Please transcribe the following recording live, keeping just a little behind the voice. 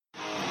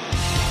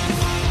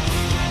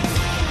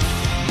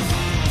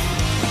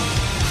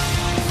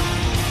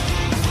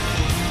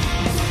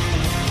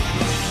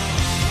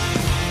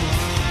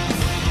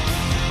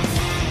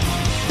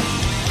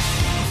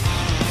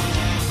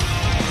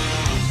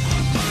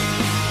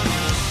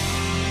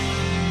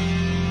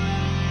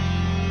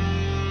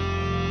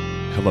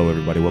Hello,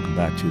 everybody. Welcome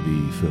back to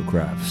the Phil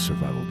Craft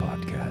Survival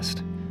Podcast.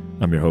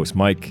 I'm your host,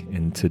 Mike,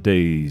 and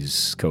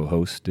today's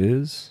co-host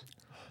is...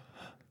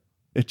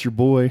 It's your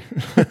boy.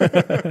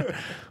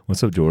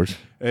 What's up, George?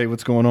 Hey,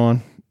 what's going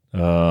on?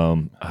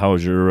 How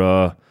was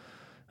your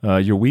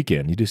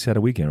weekend? You just had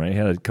a weekend, right? You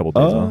had a couple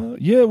days off.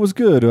 Yeah, it was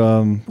good.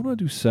 What did I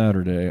do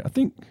Saturday? I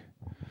think...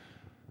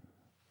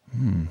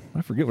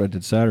 I forget what I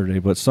did Saturday,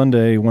 but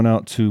Sunday went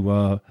out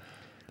to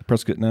the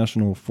Prescott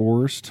National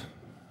Forest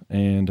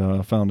and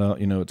found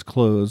out, it's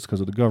closed because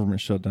of the government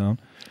shutdown.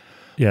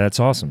 Yeah, that's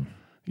awesome.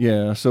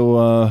 Yeah,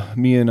 so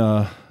me and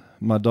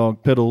my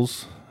dog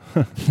Piddles,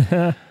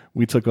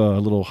 we took a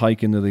little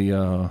hike into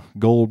the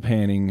gold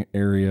panning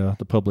area,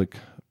 the public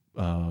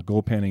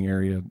gold panning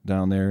area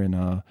down there,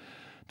 and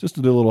just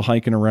did a little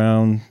hiking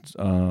around,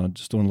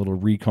 just doing a little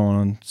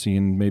recon,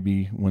 seeing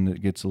maybe when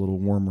it gets a little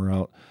warmer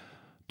out,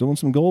 doing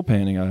some gold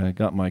panning. I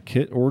got my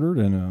kit ordered,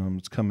 and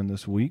it's coming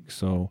this week,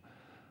 so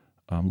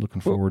I'm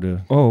looking forward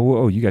to...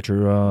 Oh, you got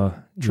your...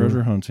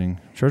 treasure hunting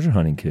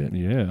kit.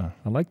 Yeah.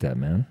 I like that,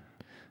 man.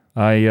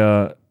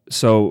 I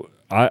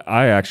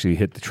actually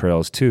hit the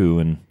trails too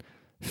and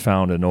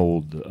found an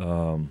old...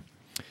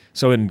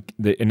 so in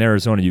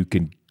Arizona, you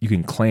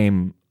can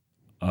claim...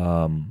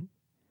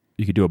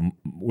 you could do a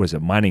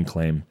mining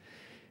claim,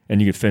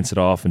 and you could fence it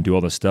off and do all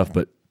this stuff,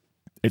 but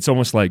it's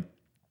almost like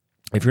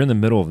if you're in the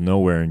middle of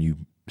nowhere and you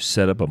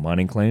set up a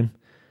mining claim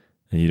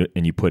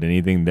and you put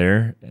anything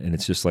there and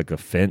it's just like a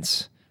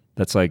fence,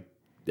 that's like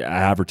an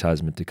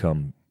advertisement to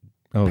come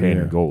pay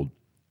in gold.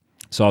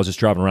 So I was just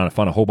driving around and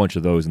found a whole bunch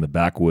of those in the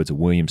backwoods of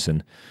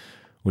Williamson,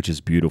 which is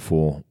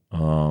beautiful,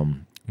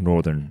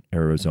 northern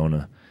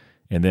Arizona.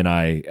 And then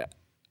I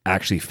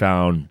actually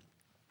found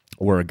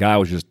where a guy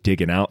was just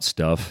digging out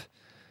stuff,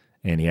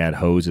 and he had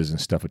hoses and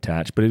stuff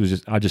attached. But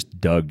I just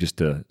dug just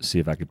to see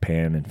if I could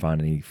pan and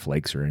find any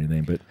flakes or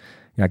anything. But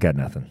I got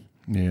nothing.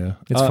 Yeah,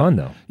 it's fun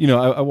though.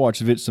 I watched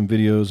some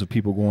videos of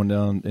people going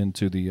down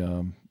into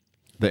the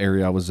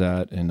area I was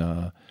at,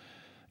 and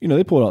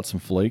they pulled out some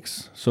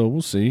flakes. So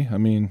we'll see. I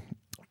mean,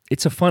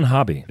 it's a fun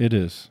hobby. It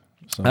is.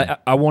 So.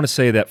 I want to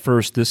say that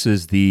first. This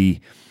is the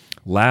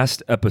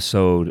last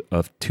episode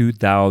of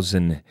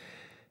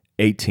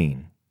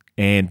 2018.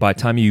 And by the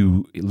time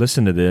you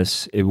listen to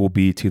this, it will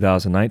be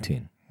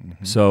 2019.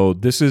 Mm-hmm. So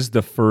this is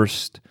the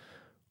first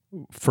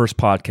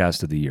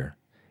podcast of the year.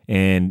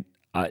 And,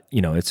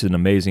 it's an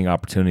amazing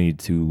opportunity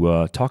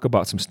to talk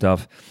about some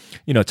stuff,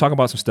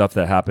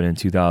 that happened in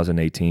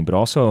 2018, but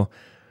also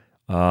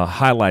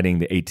highlighting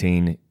the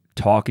 18,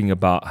 talking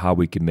about how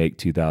we can make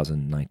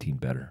 2019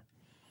 better.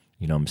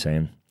 You know what I'm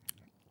saying?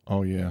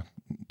 Oh, yeah.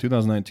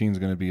 2019 is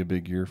going to be a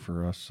big year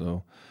for us,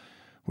 so...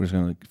 we're just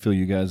going to fill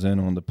you guys in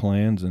on the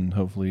plans, and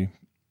hopefully,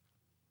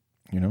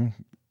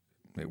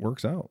 it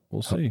works out.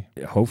 We'll see.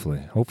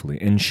 Hopefully.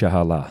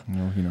 Inshallah.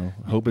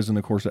 Hope isn't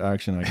a course of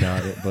action. I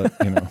got it, but,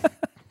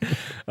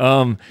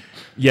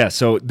 Yeah,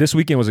 so this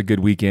weekend was a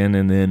good weekend,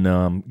 and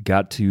then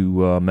got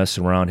to mess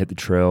around, hit the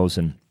trails,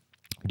 and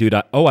dude,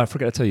 I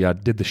forgot to tell you, I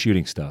did the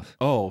shooting stuff.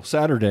 Oh,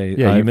 Saturday.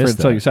 Yeah, you missed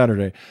that. Tell you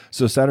Saturday.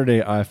 So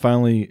Saturday, I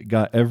finally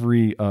got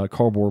every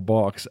cardboard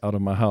box out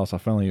of my house. I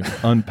finally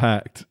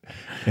unpacked,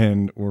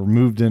 and we're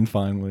moved in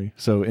finally.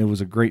 So it was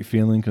a great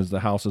feeling because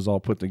the house is all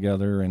put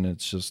together, and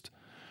it's just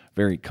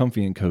very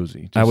comfy and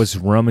cozy. I was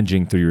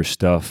rummaging through your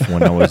stuff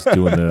when I was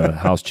doing the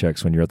house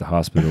checks when you're at the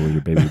hospital with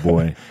your baby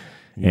boy.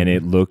 Yeah. And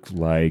it looked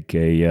like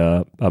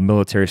a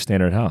military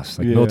standard house,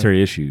 like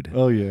military issued.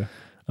 Oh, yeah.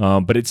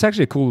 But it's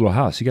actually a cool little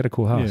house. You got a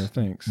cool house. Yeah,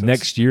 thanks.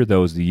 Next year,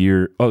 though, is the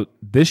year... Oh,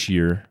 this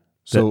year,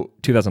 so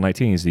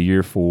 2019 is the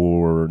year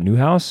for new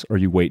house, or are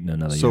you waiting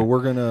another year? So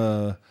we're going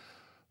to...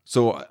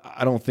 So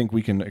I don't think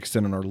we can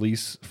extend on our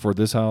lease for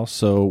this house,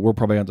 so we're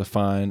probably going to have to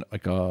find...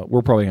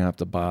 we're probably going to have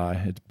to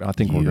buy. I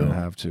think we're going to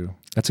have to.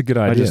 That's a good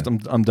idea.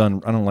 I'm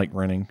done. I don't like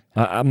renting.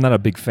 I'm not a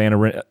big fan of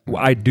rent.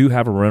 I do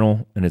have a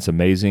rental, and it's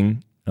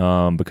amazing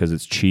because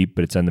it's cheap,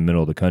 but it's in the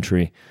middle of the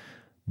country.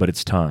 But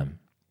it's time.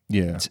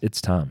 Yeah,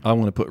 it's time. I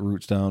want to put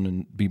roots down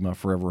and be my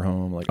forever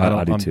home. Like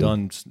I do I'm too.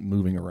 done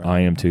moving around. I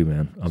am too,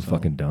 man. I'm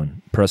fucking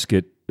done.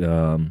 Prescott,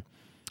 don't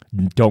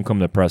come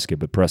to Prescott,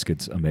 but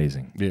Prescott's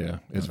amazing. Yeah,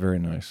 it's very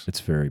nice. It's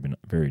very,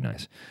 very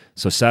nice.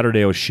 So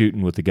Saturday I was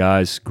shooting with the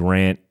guys,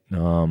 Grant,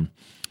 all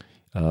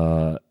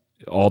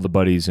the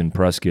buddies in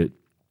Prescott,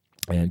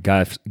 and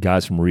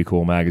guys from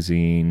Recoil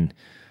Magazine,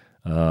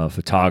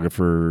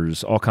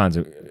 photographers, all kinds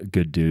of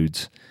good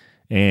dudes.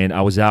 And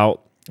I was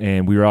out.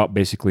 And we were out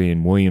basically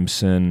in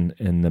Williamson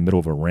in the middle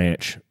of a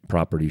ranch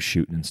property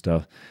shooting and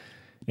stuff.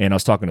 And I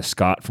was talking to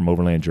Scott from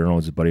Overland Journal,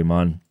 he's a buddy of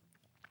mine.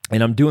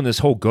 And I'm doing this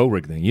whole go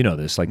rig thing. You know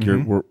this, like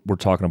we're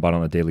talking about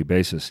on a daily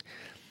basis.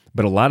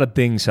 But a lot of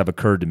things have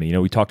occurred to me.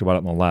 We talked about it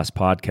in the last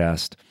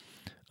podcast.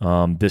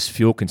 This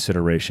fuel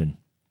consideration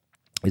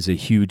is a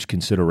huge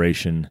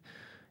consideration,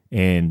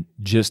 and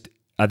just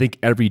I think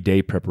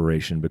everyday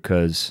preparation,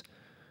 because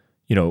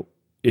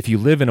if you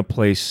live in a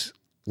place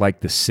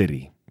like the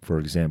city, for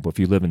example, if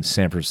you live in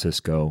San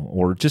Francisco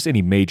or just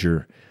any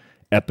major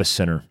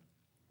epicenter,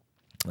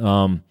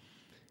 the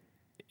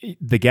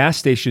gas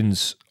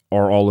stations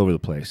are all over the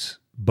place,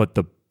 But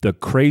the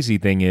crazy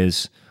thing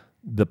is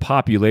the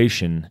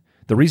population.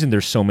 The reason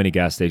there's so many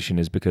gas stations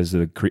is because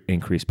of the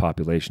increased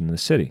population in the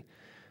city.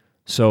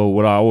 So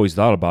what I always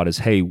thought about is,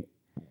 hey,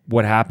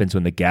 what happens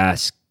when the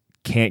gas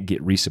can't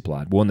get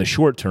resupplied? Well, in the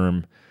short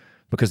term,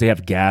 because they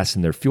have gas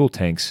in their fuel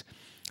tanks,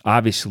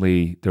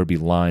 obviously there'll be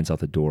lines out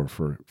the door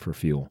for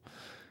fuel.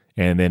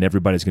 And then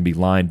everybody's going to be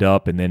lined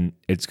up, and then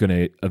it's going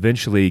to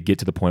eventually get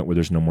to the point where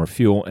there's no more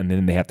fuel, and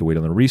then they have to wait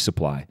on the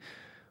resupply.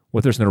 Well,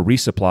 if there's no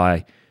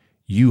resupply,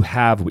 you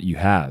have what you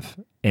have.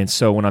 And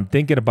so when I'm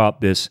thinking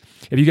about this,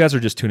 if you guys are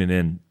just tuning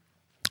in,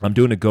 I'm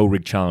doing a Go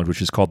Rig Challenge,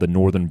 which is called the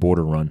Northern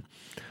Border Run.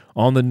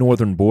 On the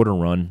Northern Border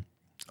Run,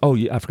 oh,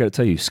 yeah, I forgot to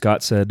tell you,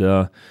 Scott said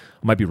I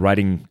might be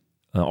writing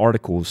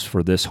articles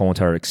for this whole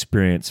entire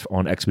experience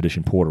on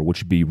Expedition Porter,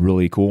 which would be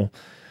really cool.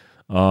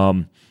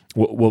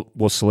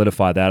 We'll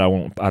solidify that. I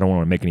don't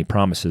want to make any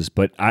promises,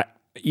 but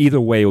either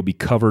way, it will be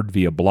covered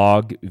via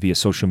blog, via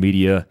social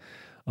media.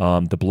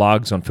 The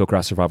blog's on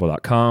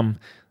fieldcraftsurvival.com,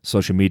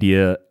 social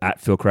media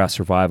at Fieldcraft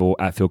Survival,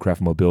 at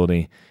Fieldcraft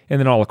Mobility, and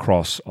then all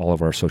across all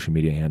of our social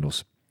media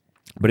handles.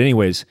 But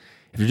anyways,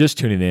 if you're just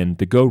tuning in,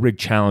 the Go Rig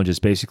Challenge is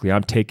basically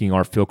I'm taking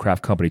our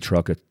Fieldcraft company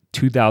truck, a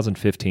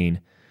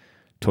 2015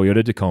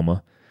 Toyota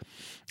Tacoma,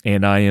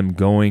 and I am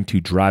going to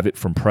drive it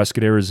from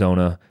Prescott,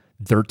 Arizona,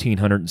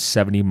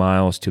 1,370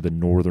 miles to the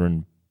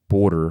northern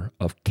border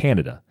of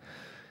Canada.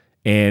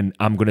 And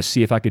I'm going to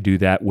see if I could do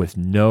that with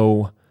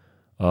no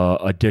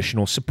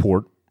additional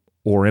support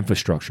or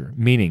infrastructure,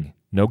 meaning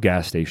no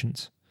gas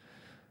stations,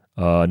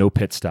 no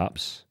pit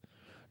stops,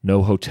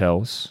 no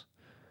hotels,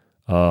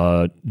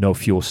 no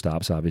fuel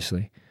stops,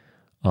 obviously,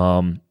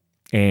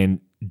 and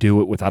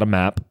do it without a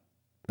map,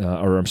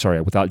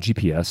 without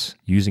GPS,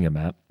 using a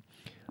map,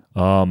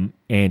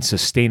 and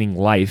sustaining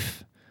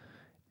life,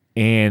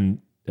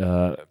 and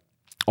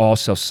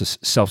also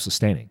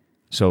self-sustaining.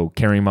 So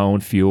carrying my own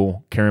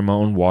fuel, carrying my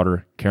own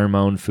water, carrying my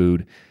own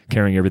food,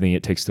 carrying everything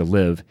it takes to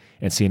live,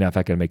 and seeing if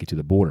I can make it to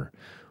the border.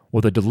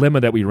 Well, the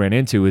dilemma that we ran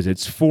into is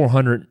it's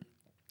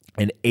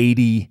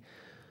 480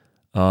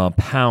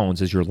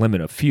 pounds is your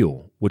limit of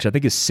fuel, which I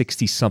think is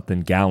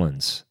 60-something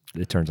gallons,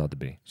 it turns out to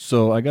be.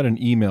 So I got an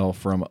email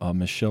from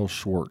Michelle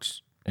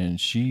Schwartz,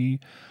 and she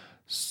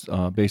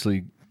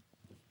basically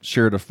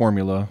shared a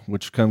formula,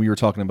 which we were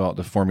talking about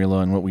the formula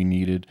and what we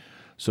needed.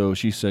 So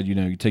she said,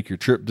 you take your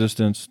trip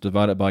distance,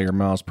 divide it by your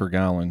miles per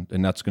gallon,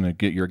 and that's going to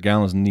get your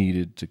gallons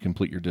needed to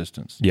complete your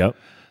distance. Yep.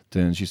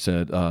 Then she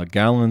said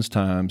gallons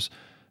times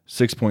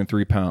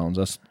 6.3 pounds.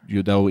 That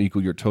will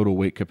equal your total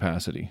weight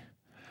capacity.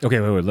 Okay,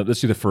 wait.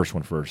 Let's do the first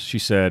one first. She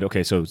said,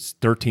 okay, so it's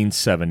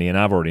 1,370, and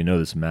I've already know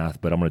this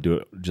math, but I'm going to do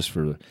it just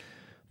for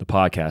the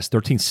podcast.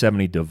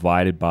 1,370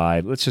 divided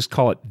by, let's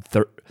call it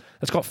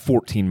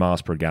 14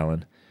 miles per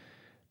gallon.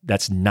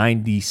 That's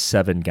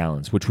 97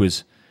 gallons, which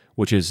is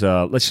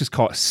let's just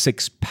call it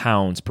 6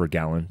 pounds per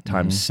gallon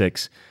times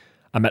 6.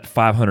 I'm at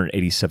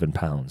 587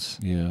 pounds.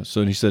 Yeah.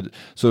 So he said,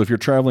 so if you're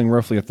traveling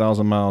roughly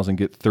 1,000 miles and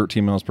get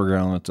 13 miles per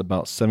gallon, it's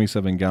about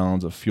 77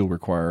 gallons of fuel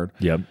required.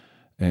 Yep.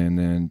 And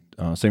then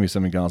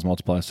 77 gallons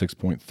multiplied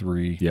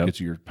 6.3 gets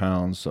you your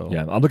pounds. So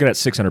yeah, I'm looking at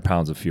 600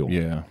 pounds of fuel.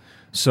 Yeah.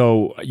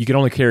 So you can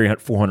only carry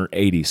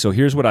 480. So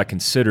here's what I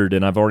considered,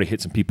 and I've already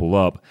hit some people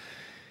up,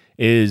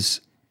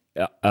 is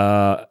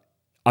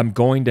I'm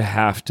going to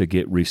have to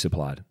get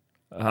resupplied.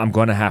 I'm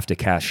going to have to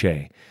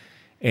cache.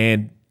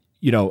 And,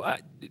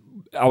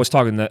 I was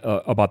talking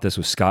about this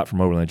with Scott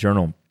from Overland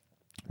Journal.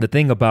 The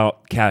thing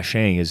about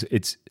caching is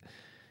it's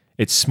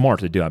smart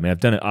to do. I mean, I've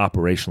done it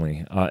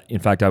operationally. In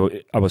fact,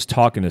 I was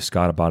talking to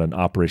Scott about an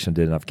operation I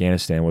did in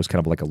Afghanistan. It was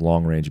kind of like a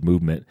long-range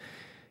movement.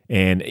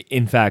 And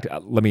in fact,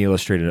 let me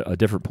illustrate a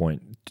different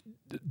point.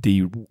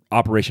 The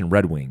Operation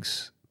Red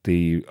Wings,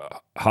 the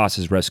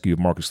Haas's rescue of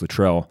Marcus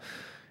Luttrell,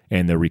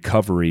 and the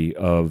recovery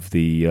of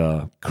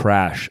the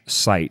crash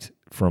site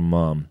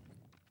from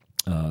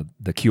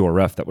the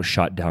QRF that was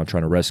shot down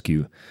trying to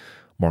rescue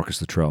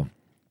Marcus Luttrell.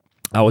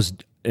 I was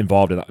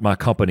involved in my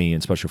company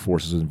and Special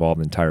Forces was involved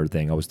in the entire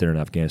thing. I was there in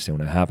Afghanistan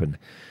when it happened.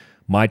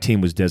 My team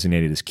was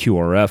designated as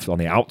QRF on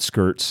the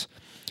outskirts,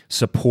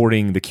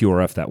 supporting the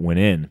QRF that went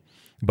in.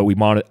 But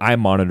I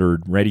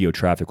monitored radio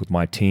traffic with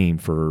my team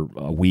for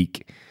a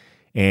week,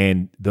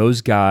 and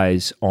those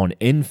guys on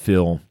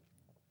infill,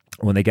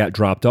 when they got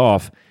dropped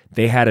off,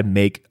 they had to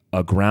make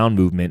a ground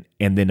movement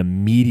and then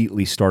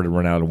immediately started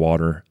running out of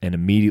water and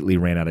immediately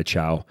ran out of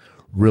chow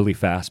really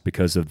fast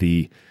because of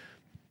the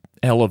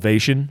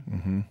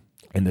elevation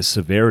and the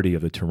severity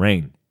of the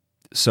terrain.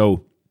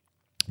 So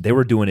they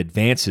were doing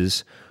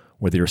advances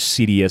where they were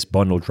CDS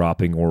bundle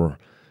dropping, or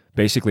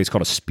basically it's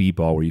called a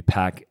speedball, where you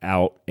pack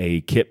out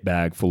a kit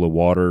bag full of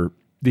water,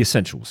 the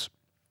essentials,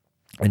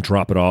 and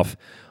drop it off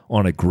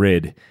on a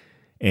grid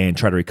and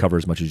try to recover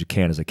as much as you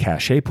can as a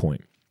cache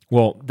point.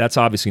 Well, that's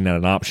obviously not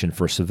an option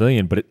for a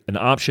civilian, but an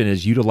option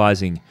is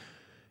utilizing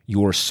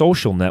your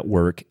social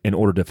network in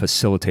order to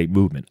facilitate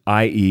movement,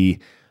 i.e.,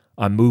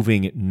 I'm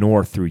moving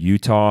north through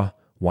Utah,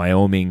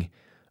 Wyoming,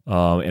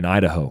 and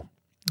Idaho,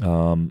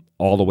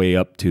 all the way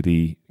up to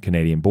the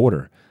Canadian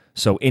border.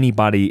 So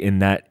anybody in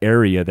that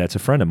area that's a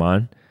friend of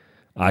mine,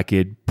 I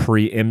could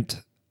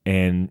preempt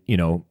and,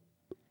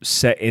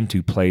 set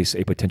into place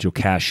a potential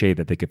cache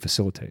that they could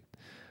facilitate.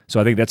 So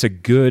I think that's a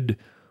good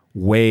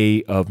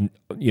way of,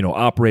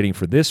 operating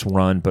for this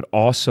run, but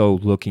also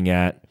looking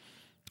at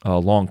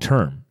long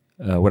term.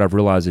 What I've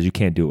realized is you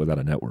can't do it without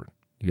a network.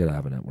 You got to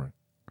have a network.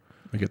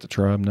 We get the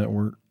Tribe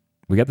Network.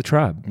 We got the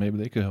Tribe. Maybe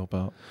they could help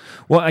out.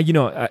 Well, I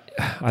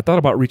thought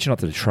about reaching out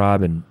to the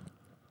Tribe, and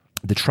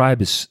the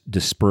Tribe is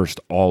dispersed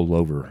all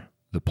over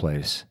the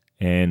place.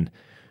 And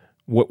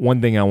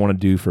one thing I want to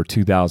do for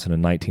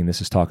 2019,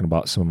 this is talking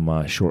about some of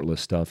my shortlist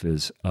stuff,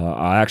 is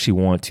I actually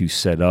want to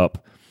set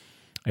up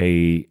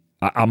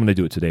I'm going to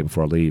do it today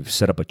before I leave,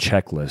 set up a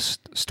checklist,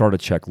 start a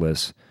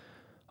checklist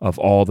of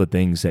all the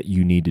things that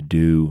you need to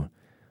do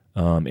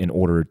in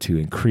order to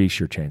increase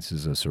your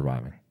chances of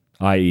surviving,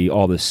 i.e.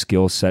 all the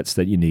skill sets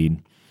that you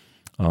need,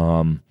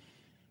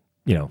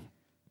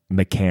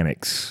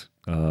 mechanics,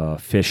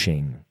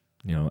 fishing,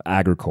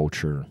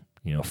 agriculture,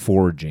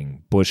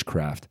 foraging,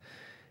 bushcraft,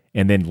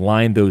 and then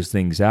line those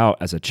things out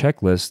as a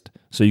checklist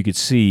so you could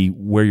see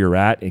where you're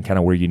at and kind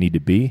of where you need to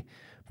be,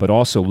 but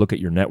also look at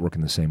your network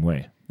in the same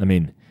way. I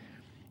mean,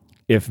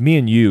 if me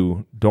and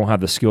you don't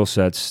have the skill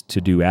sets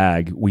to do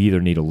ag, we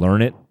either need to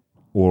learn it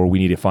or we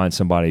need to find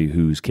somebody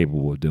who's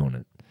capable of doing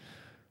it.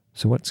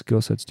 So what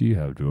skill sets do you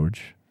have,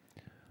 George?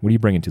 What are you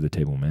bringing to the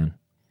table, man?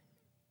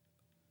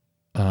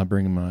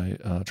 Bringing my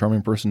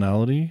charming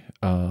personality.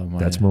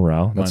 That's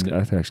morale.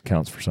 That actually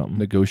counts for something.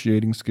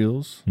 Negotiating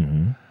skills.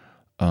 Mm-hmm.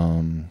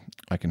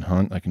 I can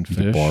hunt. I can fish.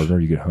 You can barter.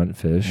 You can hunt and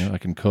fish. Yeah, I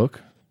can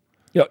cook.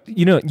 Yeah,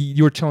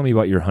 you were telling me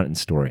about your hunting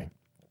story,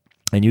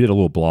 and you did a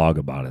little blog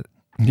about it.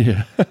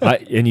 Yeah.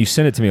 And you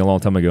sent it to me a long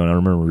time ago, and I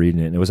remember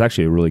reading it, and it was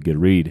actually a really good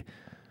read.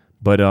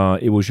 But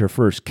it was your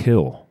first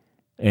kill.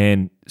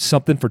 And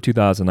something for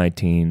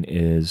 2019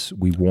 is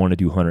we want to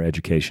do hunter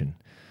education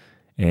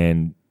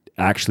and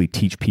actually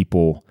teach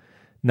people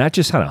not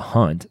just how to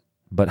hunt,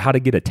 but how to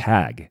get a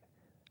tag,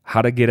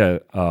 how to get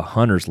a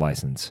hunter's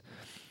license,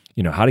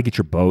 how to get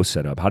your bow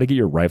set up, how to get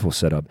your rifle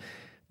set up,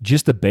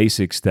 just the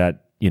basics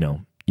that,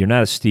 you're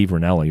not a Steve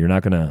Rinella. You're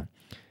not going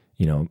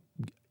to,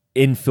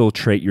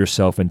 infiltrate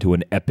yourself into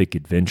an epic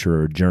adventure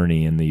or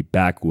journey in the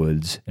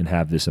backwoods and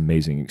have this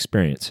amazing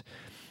experience.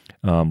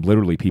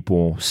 Literally,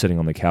 people sitting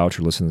on the couch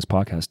or listening to this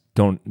podcast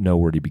don't know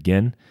where to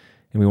begin,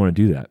 and we want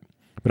to do that.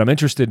 But I'm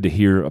interested to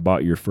hear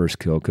about your first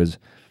kill because,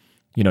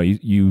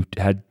 you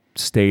had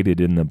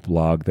stated in the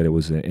blog that it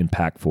was an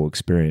impactful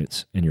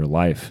experience in your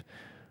life,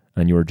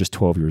 and you were just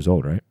 12 years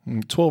old, right?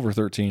 12 or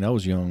 13. I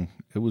was young.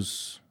 It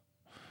was.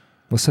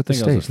 Let's set the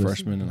stage. I was a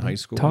freshman in high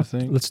school. I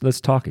think.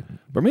 Let's talk it.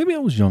 But maybe I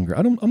was younger.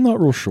 I'm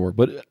not real sure.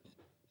 But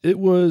it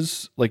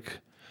was like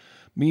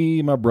me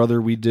and my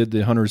brother. We did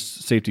the hunter's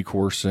safety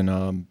course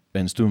in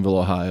Steubenville,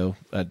 Ohio,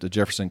 at the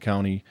Jefferson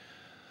County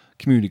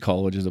Community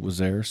College that was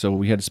there. So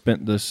we had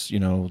spent this,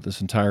 this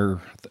entire.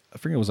 I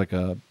think it was like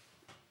a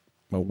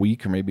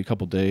week or maybe a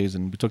couple days,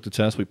 and we took the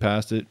test. We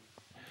passed it.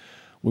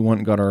 We went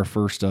and got our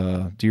first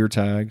deer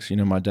tags.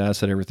 My dad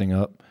set everything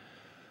up.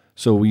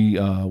 So we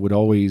would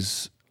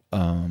always.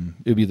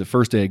 It would be the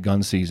first day of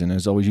gun season. It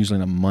was always usually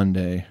on a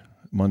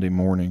Monday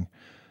morning.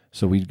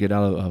 So we'd get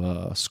out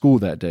of school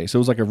that day. So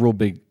it was like a real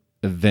big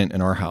event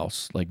in our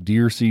house. Like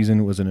deer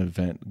season was an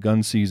event.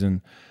 Gun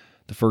season,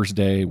 the first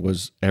day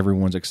was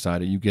everyone's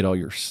excited. You get all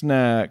your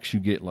snacks. You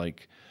get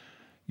like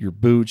your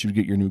boots. You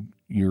get your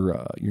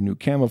new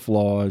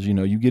camouflage.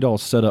 You get all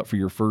set up for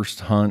your first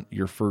hunt,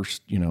 your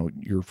first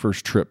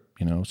trip.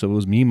 So it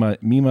was me,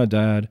 my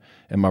dad,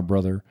 and my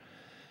brother,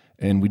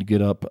 and we'd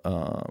get up.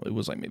 It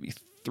was like maybe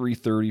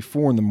 3:30,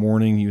 4 in the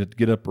morning. You had to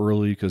get up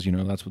early because,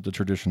 that's what the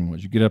tradition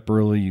was. You get up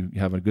early, you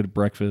have a good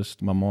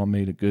breakfast. My mom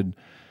made a good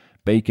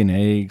bacon,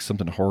 eggs,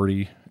 something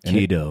hearty.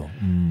 Keto.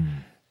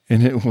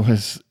 And it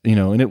was,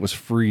 and it was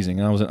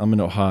freezing. I'm in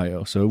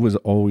Ohio, so it was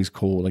always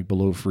cold, like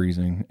below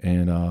freezing.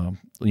 And,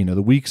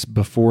 the weeks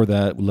before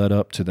that led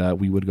up to that,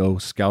 we would go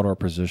scout our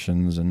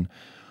positions and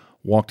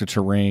walk the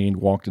terrain,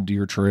 walk the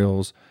deer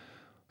trails,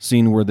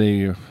 seeing where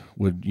they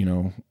would,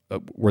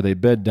 where they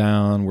bed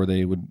down, where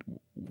they would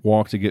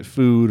walk to get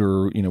food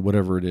or,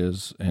 whatever it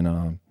is.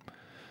 And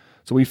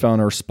so we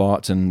found our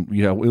spots, and,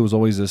 it was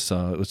always this,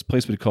 it was a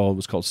place it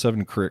was called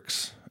Seven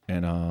Cricks.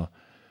 And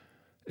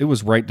it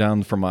was right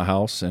down from my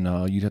house, and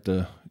you'd have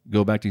to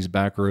go back these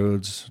back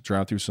roads,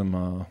 drive through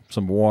some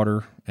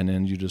water, and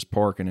then you just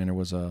park. And then there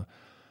was a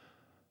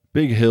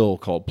big hill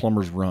called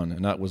Plumber's Run,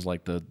 and that was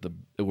like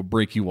it would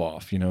break you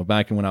off.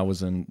 Back when I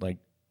was in like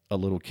a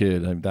little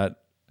kid, that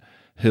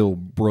hill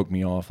broke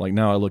me off. Like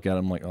now I look at it,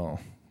 I'm like, oh,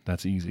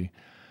 that's easy.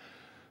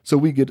 So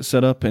we get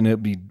set up, and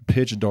it'd be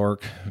pitch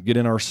dark, get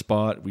in our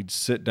spot, we'd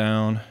sit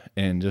down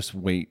and just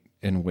wait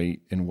and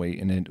wait and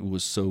wait. And it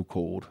was so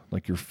cold.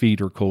 Like your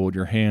feet are cold,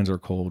 your hands are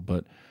cold,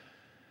 but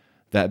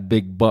that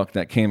big buck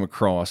that came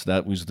across,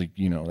 that was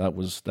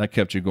that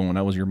kept you going.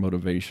 That was your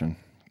motivation.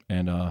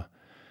 And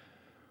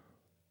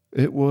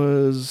it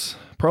was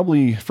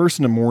probably first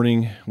in the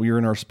morning. We were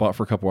in our spot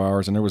for a couple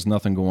hours, and there was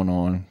nothing going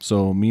on.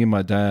 So me and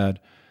my dad,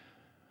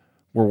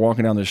 we're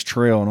walking down this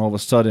trail, and all of a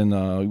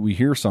sudden we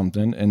hear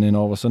something, and then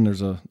all of a sudden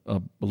there's a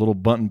little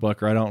button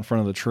buck right out in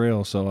front of the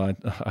trail. So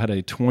I had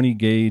a 20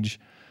 gauge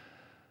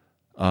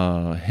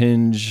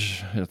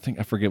hinge.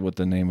 I forget what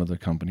the name of the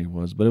company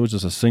was, but it was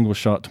just a single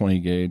shot 20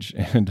 gauge,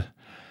 and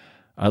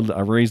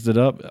I raised it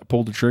up,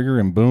 pulled the trigger,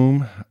 and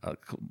boom,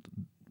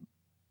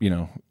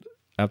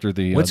 after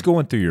the what's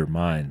going through your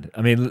mind?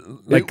 I mean,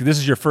 this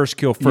is your first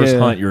kill, first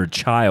hunt. You're a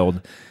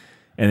child,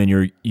 and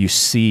then you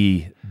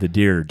see the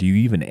deer. Do you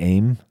even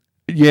aim?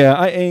 Yeah,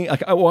 I aim.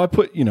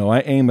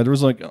 I aim. There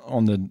was like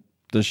on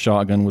the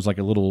shotgun was like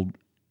a little,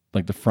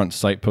 like the front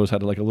sight post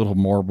had like a little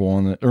marble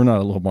on it, or not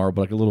a little marble,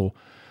 but like a little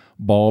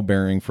ball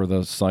bearing for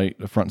the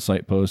front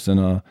sight post,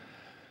 and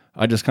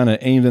I just kind of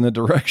aimed in the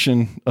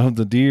direction of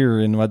the deer,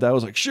 and my dad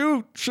was like,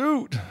 "Shoot!"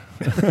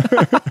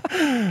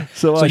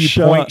 So I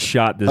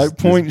shot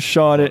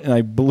it, and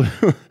I blew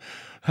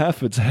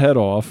half its head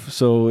off.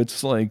 So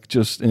it's like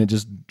it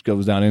just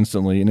goes down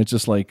instantly, and it's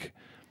just like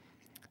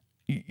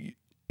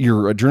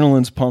your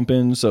adrenaline's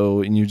pumping.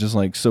 And you're just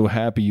like so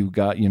happy you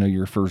got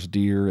your first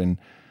deer, and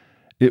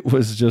it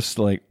was just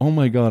like, oh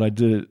my God, I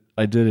did it,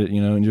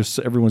 and just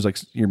everyone's like,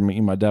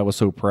 my dad was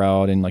so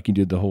proud, and like he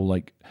did the whole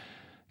like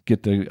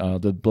get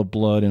the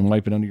blood and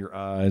wipe it under your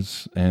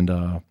eyes,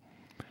 and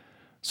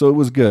so it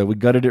was good. We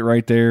gutted it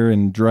right there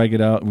and drag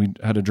it out.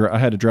 I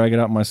had to drag it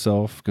out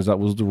myself because that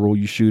was the rule.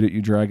 You shoot it, you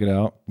drag it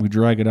out. We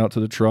drag it out to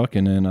the truck,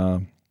 and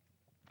then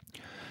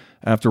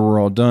after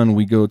we're all done,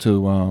 we go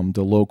to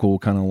the local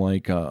kind of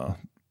like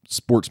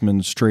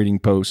sportsman's trading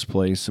post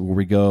place where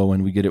we go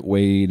and we get it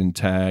weighed and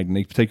tagged, and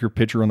they take your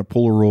picture on a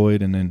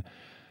Polaroid, and then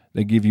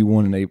they give you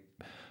one and they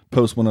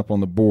post one up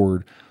on the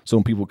board. So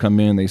when people come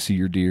in, they see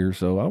your deer.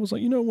 So I was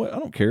like, you know what? I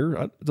don't care.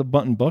 It's a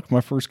button buck,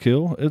 my first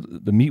kill.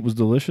 The meat was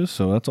delicious,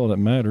 so that's all that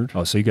mattered.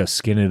 Oh, so you got to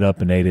skin it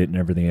up and ate it and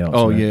everything else.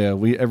 Oh, right? yeah.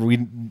 We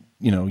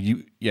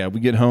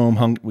get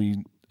home,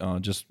 we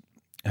just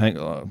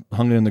hung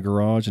it in the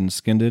garage and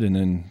skinned it, and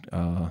then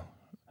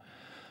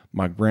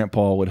my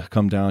grandpa would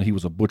come down. He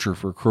was a butcher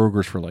for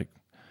Kroger's for like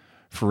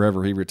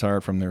forever. He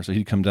retired from there, so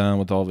he'd come down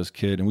with all of his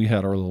kid, and we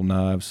had our little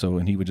knives.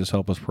 And he would just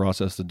help us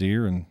process the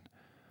deer and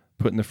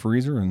put in the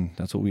freezer, and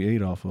that's what we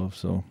ate off of.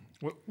 So,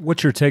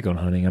 what's your take on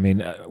hunting? I mean,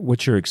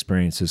 what's your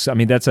experiences? I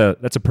mean, that's a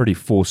pretty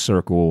full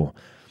circle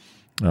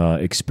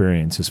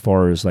experience as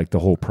far as like the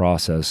whole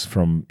process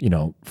from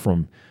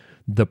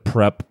the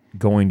prep,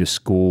 going to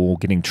school,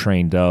 getting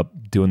trained up,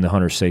 doing the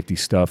hunter safety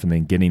stuff, and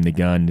then getting the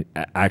gun,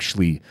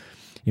 actually,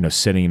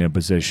 sitting in a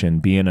position,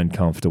 being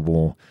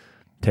uncomfortable,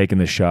 taking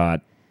the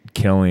shot,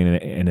 killing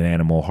an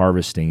animal,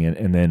 harvesting it,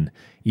 and then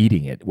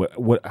eating it.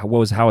 How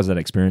was that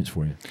experience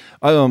for you?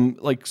 I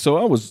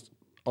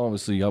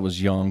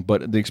was young,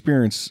 but the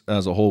experience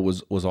as a whole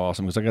was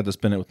awesome because I got to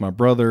spend it with my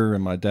brother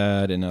and my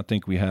dad, and I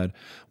think we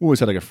always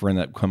had like a friend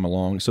that come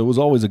along. So it was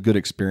always a good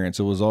experience.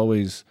 It was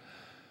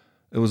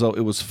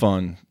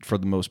fun for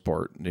the most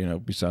part,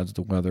 besides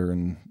the weather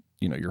and,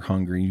 you're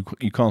hungry,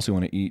 you constantly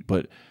want to eat.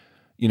 But,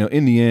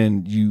 in the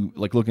end, you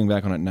like looking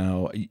back on it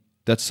now,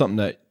 that's something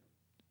that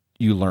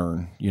you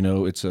learn,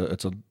 it's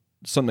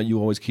something that you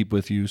always keep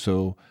with you.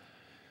 So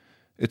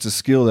it's a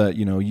skill that,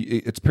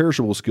 it's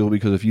perishable skill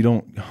because if you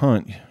don't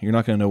hunt, you're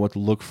not going to know what to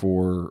look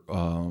for,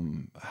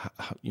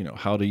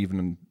 how to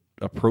even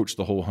approach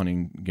the whole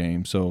hunting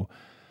game. So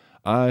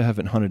I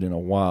haven't hunted in a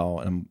while,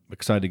 and I'm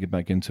excited to get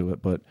back into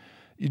it, but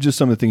just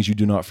some of the things you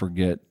do not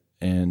forget.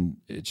 And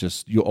it's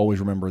just, you'll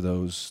always remember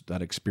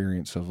that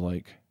experience of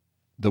like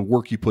the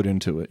work you put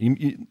into it.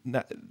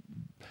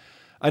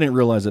 I didn't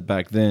realize it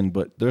back then,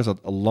 but there's a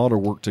lot of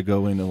work to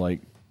go into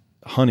like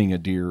hunting a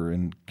deer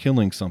and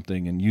killing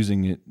something and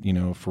using it,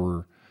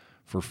 for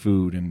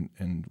food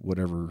and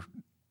whatever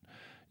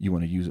you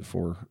want to use it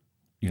for,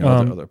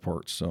 other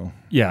parts. So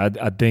yeah,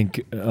 I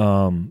think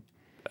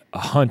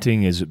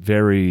hunting is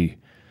very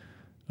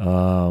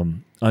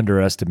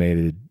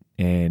underestimated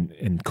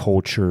in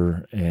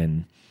culture,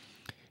 and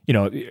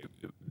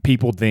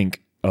people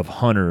think of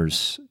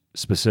hunters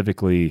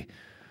specifically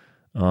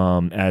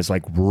as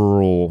like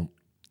rural,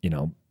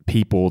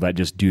 people that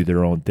just do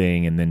their own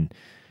thing, and then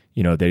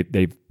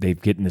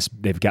they've gotten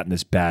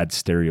this bad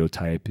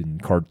stereotype in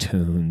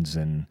cartoons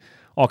and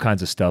all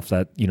kinds of stuff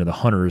that the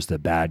hunter is the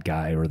bad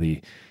guy, or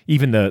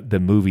even the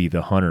movie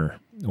The Hunter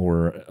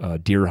or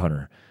Deer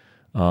Hunter.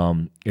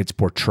 It's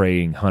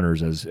portraying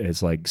hunters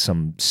as like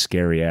some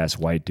scary ass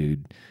white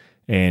dude.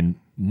 And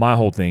my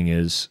whole thing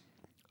is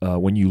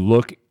when you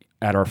look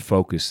at our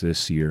focus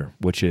this year,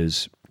 which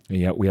is,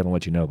 we haven't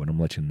let you know, but I'm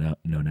letting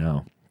you know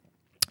now,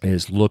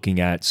 is looking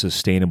at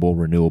sustainable,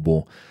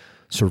 renewable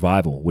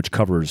survival, which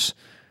covers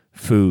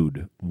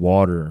food,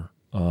 water,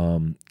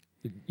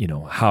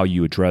 how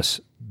you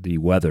address the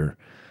weather,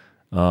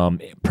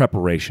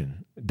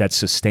 preparation that's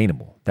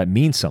sustainable, that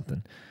means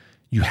something.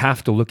 You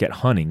have to look at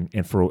hunting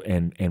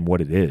and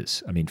what it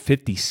is. I mean,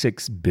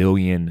 56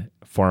 billion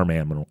farm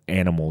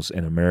animals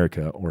in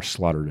America are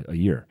slaughtered a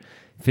year.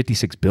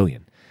 56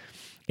 billion.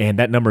 And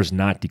that number is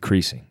not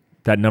decreasing.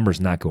 That number is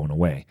not going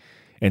away.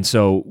 And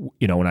so,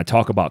 when I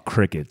talk about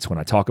crickets, when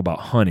I talk about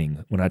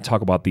hunting, when I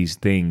talk about these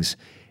things,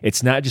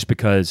 it's not just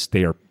because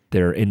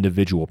they're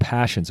individual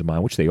passions of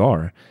mine, which they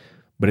are,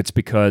 but it's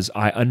because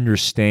I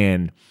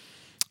understand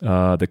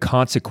the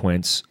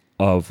consequence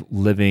of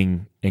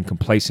living in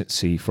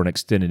complacency for an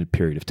extended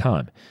period of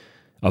time.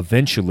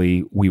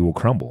 Eventually, we will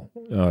crumble.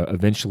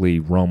 Eventually,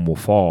 Rome will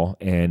fall,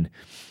 and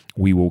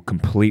we will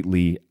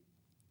completely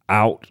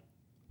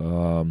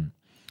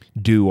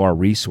do our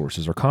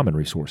resources, our common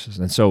resources.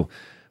 And so,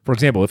 for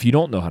example, if you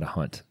don't know how to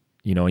hunt,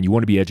 and you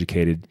want to be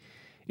educated,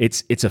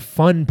 it's a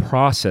fun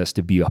process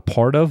to be a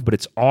part of, but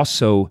it's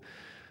also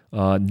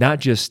not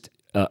just,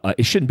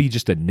 it shouldn't be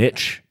just a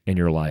niche in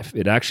your life.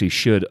 It actually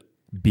should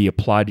be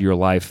applied to your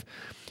life,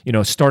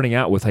 starting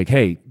out with like,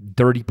 hey,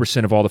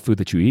 30% of all the food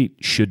that you eat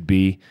should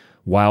be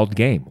wild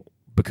game,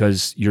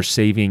 because you're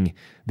saving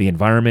the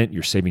environment,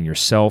 you're saving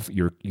yourself,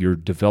 you're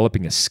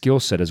developing a skill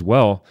set as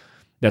well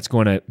that's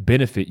going to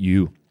benefit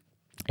you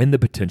in the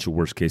potential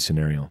worst case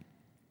scenario.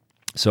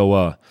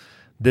 So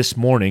this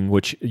morning,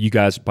 which you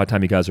guys, by the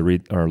time you guys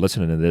are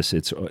listening to this,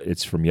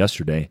 it's from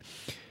yesterday.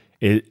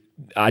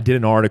 I did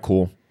an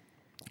article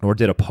or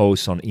did a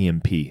post on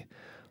EMP,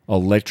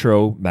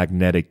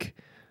 electromagnetic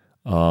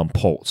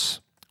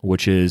pulse,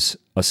 which is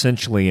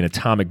essentially an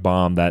atomic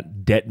bomb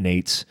that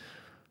detonates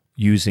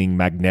using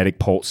magnetic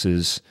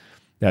pulses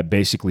that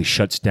basically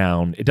shuts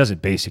down.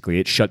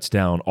 It shuts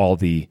down all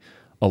the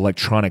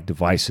electronic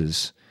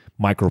devices,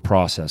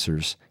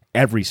 microprocessors,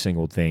 every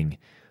single thing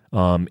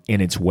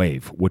in its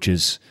wave, which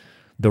is,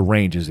 the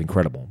range is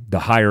incredible. The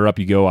higher up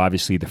you go,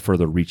 obviously, the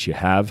further reach you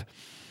have.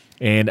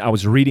 And I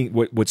was reading,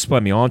 what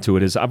spun me onto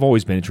it is I've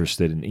always been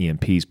interested in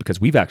EMPs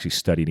because we've actually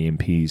studied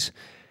EMPs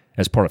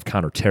as part of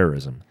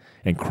counterterrorism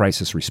and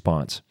crisis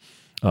response.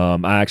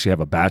 I actually have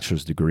a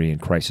bachelor's degree in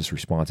crisis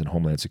response and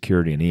homeland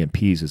security, and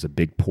EMPs is a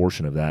big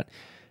portion of that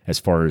as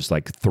far as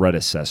like threat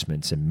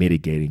assessments and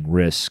mitigating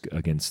risk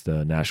against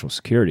national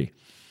security.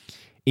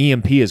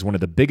 EMP is one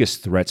of the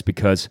biggest threats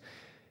because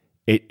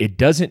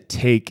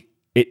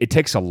it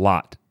takes a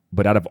lot,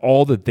 but out of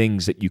all the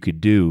things that you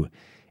could do,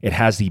 it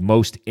has the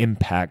most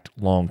impact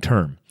long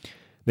term.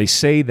 They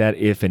say that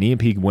if an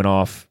EMP went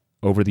off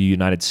over the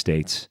United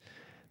States,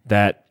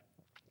 that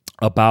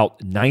about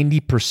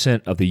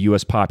 90% of the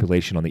U.S.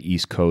 population on the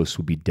East Coast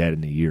would be dead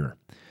in a year,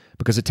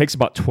 because it takes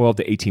about 12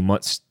 to 18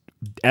 months,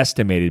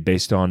 estimated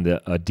based on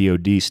a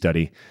DoD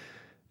study,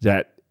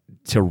 that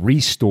to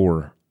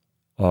restore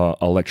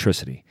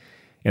electricity.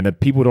 And the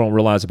people don't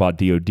realize about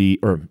DoD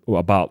or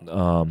about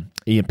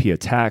EMP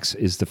attacks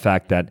is the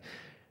fact that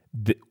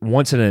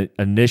once an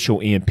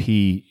initial EMP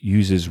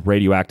uses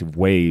radioactive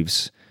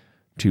waves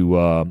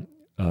to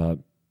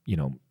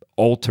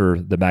alter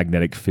the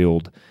magnetic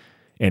field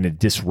and it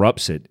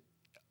disrupts it,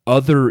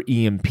 other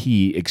EMP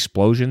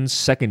explosions,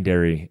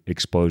 secondary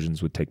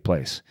explosions would take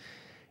place.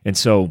 And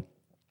so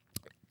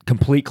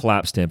complete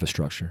collapse to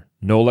infrastructure,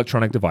 no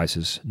electronic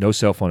devices, no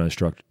cell phone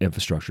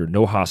infrastructure,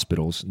 no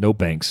hospitals, no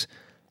banks,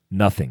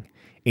 nothing.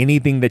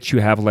 Anything that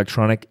you have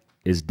electronic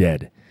is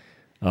dead.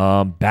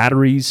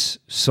 Batteries,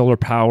 solar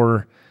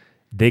power,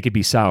 they could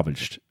be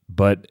salvaged,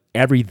 but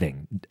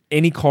everything,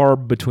 any car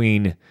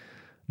between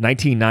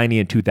 1990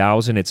 and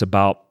 2000, it's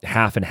about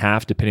half and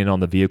half depending on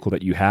the vehicle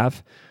that you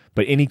have.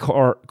 But any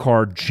car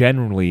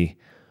generally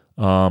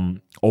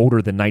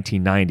older than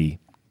 1990,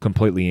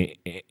 completely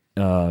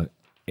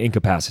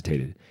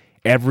incapacitated.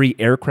 Every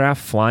aircraft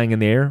flying in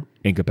the air,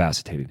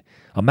 incapacitated.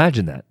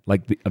 Imagine that.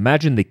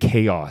 Imagine the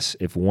chaos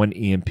if one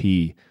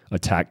EMP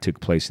attack took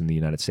place in the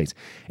United States.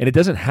 And it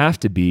doesn't have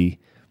to be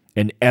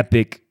an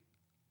epic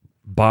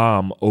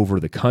bomb over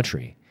the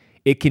country.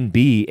 It can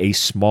be a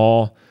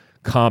small,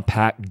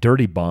 compact,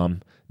 dirty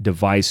bomb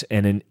device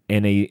in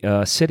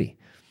a city.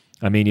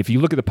 I mean, if you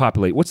look at the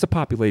population, what's the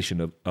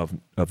population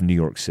of New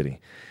York City?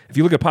 If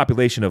you look at the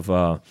population of,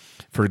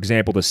 for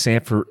example, the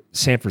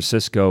San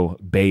Francisco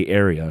Bay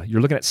Area,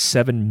 you're looking at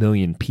 7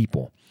 million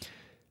people.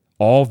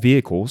 All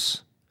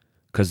vehicles,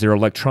 because they're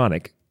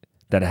electronic,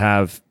 that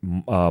have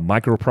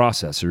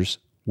microprocessors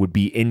would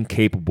be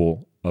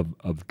incapable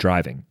of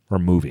driving or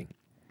moving.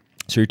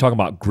 So you're talking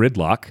about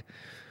gridlock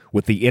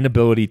with the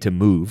inability to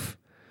move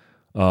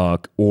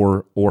or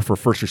for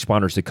first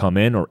responders to come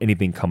in or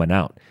anything coming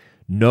out.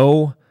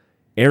 No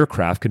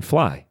aircraft can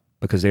fly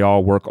because they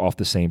all work off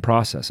the same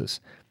processes.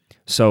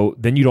 So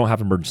then you don't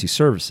have emergency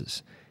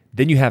services.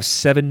 Then you have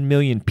 7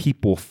 million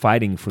people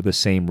fighting for the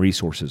same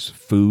resources,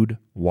 food,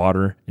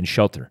 water, and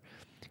shelter.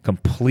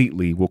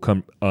 Completely will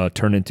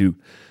turn into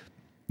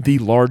the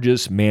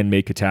largest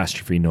man-made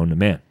catastrophe known to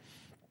man.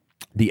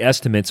 The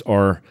estimates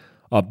are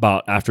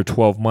about, after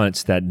 12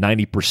 months, that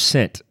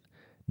 90%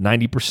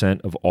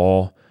 of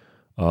all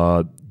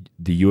the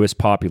U.S.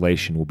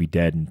 population will be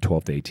dead in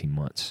 12 to 18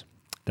 months.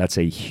 That's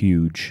a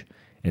huge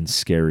and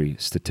scary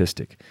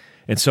statistic.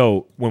 And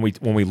so when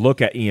we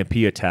look at EMP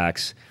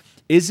attacks,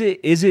 is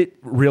it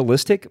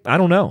realistic? I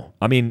don't know.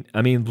 I mean,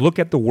 look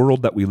at the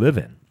world that we live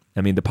in. I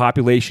mean, the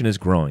population is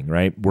growing,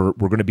 right? We're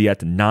going to be at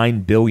the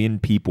 9 billion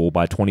people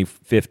by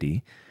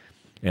 2050,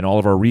 and all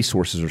of our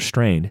resources are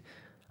strained.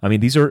 I mean,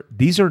 these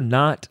are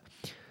not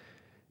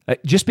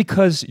just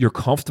because you're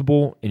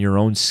comfortable in your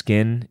own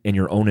skin, in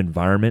your own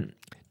environment,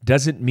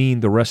 doesn't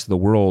mean the rest of the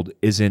world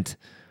isn't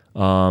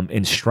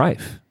in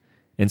strife.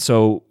 And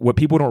so what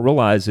people don't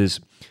realize is,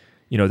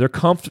 they're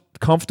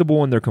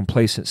comfortable in their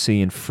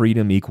complacency, and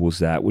freedom equals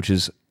that, which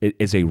is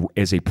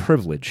a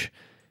privilege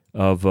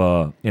of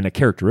and a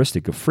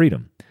characteristic of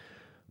freedom.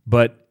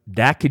 But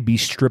that could be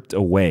stripped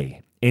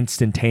away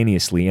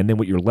instantaneously, and then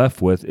what you're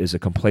left with is a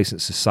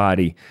complacent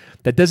society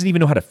that doesn't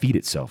even know how to feed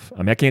itself.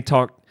 I mean, I can't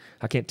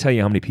tell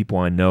you how many people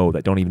I know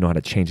that don't even know how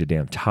to change a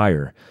damn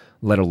tire,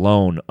 let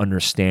alone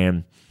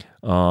understand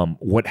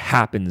what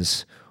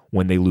happens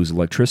when they lose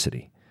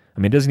electricity. I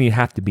mean, it doesn't even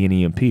have to be an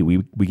EMP.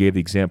 We gave the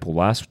example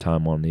last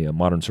time on the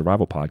Modern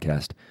Survival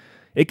podcast.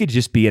 It could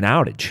just be an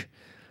outage.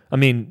 I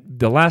mean,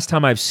 the last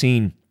time I've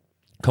seen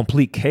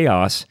complete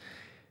chaos,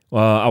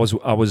 I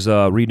was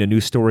reading a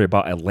news story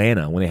about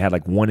Atlanta when they had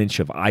like 1 inch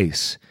of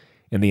ice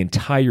and the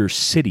entire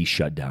city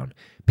shut down.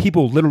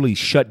 People literally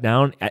shut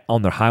down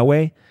on their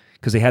highway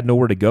because they had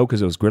nowhere to go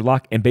because it was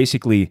gridlock, and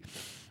basically,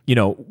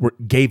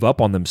 gave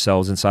up on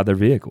themselves inside their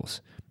vehicles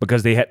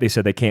because they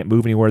said they can't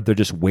move anywhere. They'll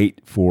just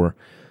wait for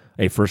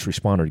a first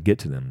responder to get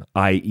to them,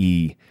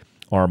 i.e.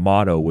 our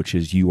motto, which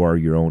is you are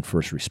your own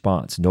first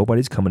response.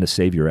 Nobody's coming to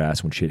save your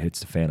ass when shit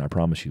hits the fan. I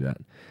promise you that.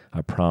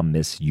 I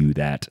promise you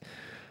that.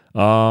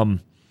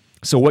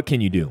 So what can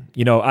you do?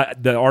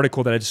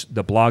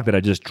 The blog that I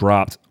just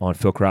dropped on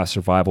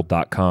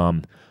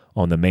fieldcraftsurvival.com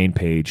on the main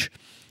page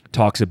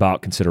talks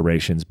about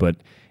considerations, but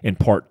in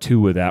part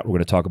 2 of that, we're going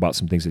to talk about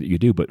some things that you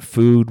do. But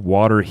food,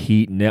 water,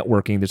 heat,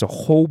 networking, there's a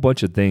whole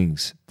bunch of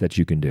things that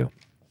you can do.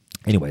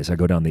 Anyways, I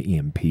go down the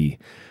EMP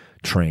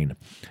train.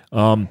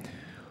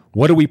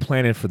 What are we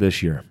planning for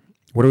this year?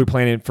 What are we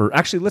planning for?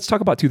 Actually, let's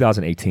talk about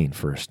 2018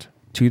 first.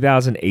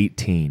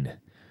 2018.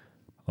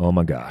 Oh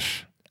my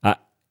gosh.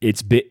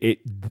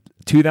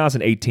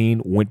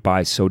 2018 went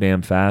by so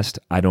damn fast,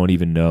 I don't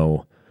even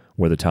know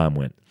where the time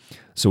went.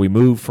 So we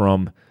moved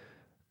from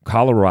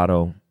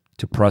Colorado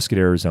to Prescott,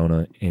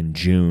 Arizona in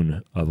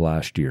June of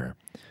last year,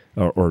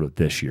 or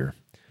this year.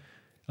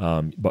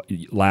 But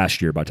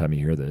last year by the time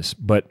you hear this.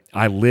 But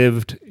I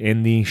lived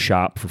in the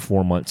shop for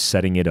 4 months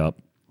setting it up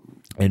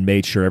and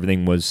made sure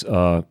everything was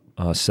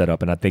set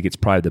up. And I think it's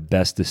probably the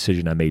best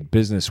decision I made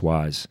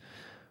business-wise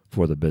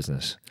for the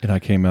business. And I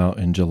came out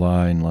in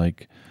July and I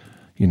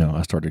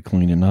started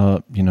cleaning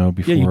up, before.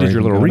 Yeah, you did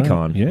your little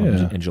recon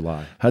in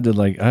July. I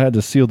had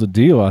to seal the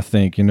deal, I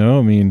think,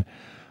 I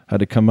had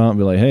to come out and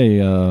be like, hey,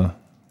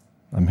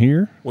 I'm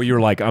here. Well, you were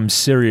like, I'm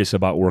serious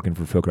about working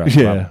for Fieldcraft.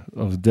 Yeah,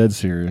 I was dead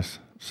serious.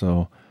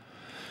 So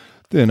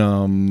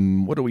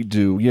then, what do we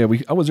do? Yeah,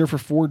 I was there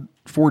for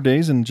four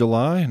days in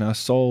July, and I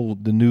saw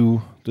the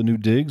new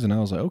digs, and I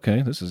was like,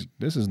 okay, this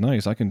is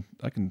nice. I can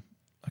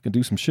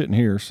do some shit in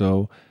here.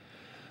 So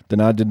then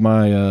I did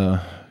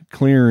my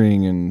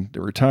clearing and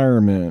the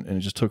retirement, and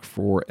it just took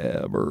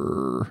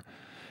forever.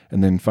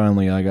 And then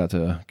finally, I got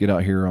to get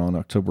out here on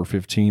October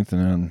 15th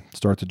and then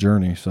start the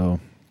journey.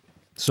 So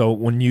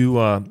when you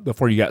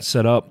before you got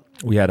set up,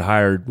 we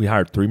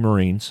hired 3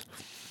 Marines,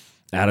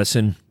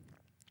 Addison,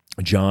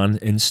 John,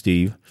 and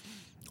Steve,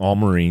 all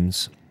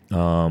Marines,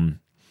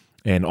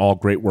 and all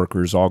great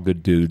workers, all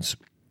good dudes.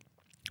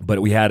 But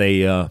I had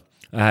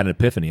an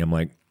epiphany. I'm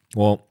like,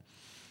 well,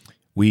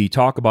 we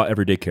talk about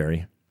everyday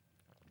carry,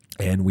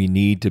 and we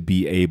need to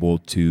be able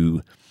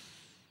to,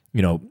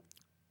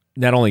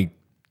 not only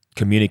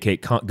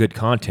communicate good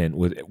content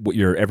with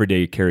your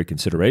everyday carry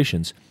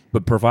considerations,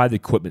 but provide the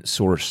equipment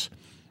source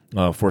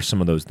for some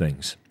of those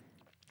things.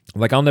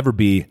 Like, I'll never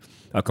be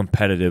a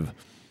competitive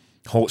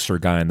holster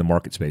guy in the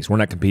market space. We're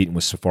not competing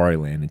with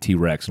Safariland and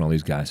T-Rex and all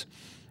these guys.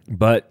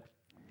 But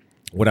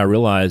what I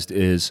realized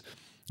is,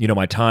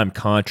 my time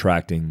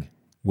contracting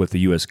with the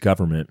U.S.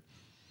 government,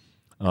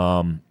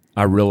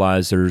 I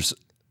realized there's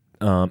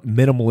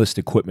minimalist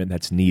equipment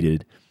that's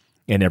needed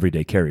in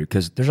everyday carry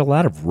because there's a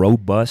lot of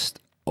robust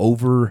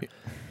over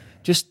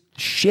just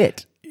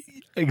shit.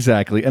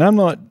 Exactly. And I'm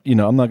not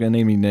going to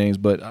name any names,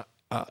 but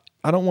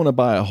I don't want to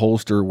buy a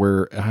holster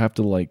where I have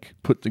to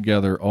put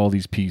together all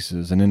these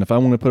pieces. And then if I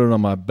want to put it on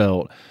my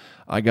belt,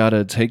 I got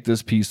to take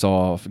this piece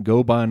off,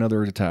 go buy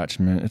another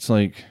attachment. It's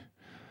like,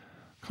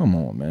 come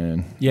on,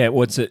 man. Yeah.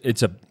 Well,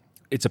 it's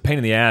a pain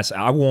in the ass.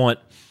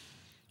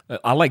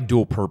 I like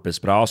dual purpose,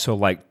 but I also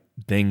like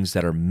things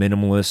that are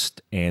minimalist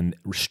and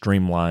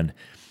streamlined.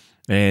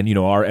 And,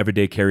 our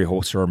everyday carry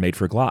holster are made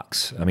for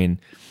Glocks. I mean,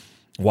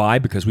 why?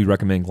 Because we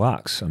recommend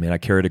Glocks. I mean, I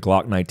carried a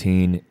Glock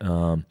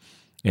 19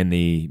 in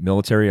the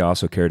military. I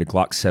also carried a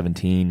Glock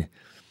 17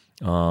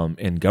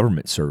 in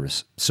government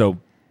service. So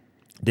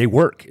they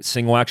work.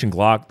 Single action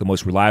Glock, the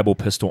most reliable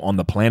pistol on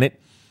the planet.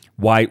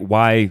 Why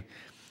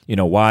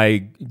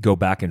go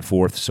back and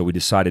forth? So we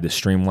decided to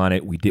streamline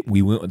it.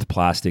 We went with the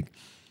plastic.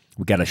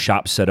 We got a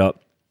shop set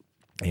up,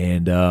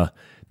 and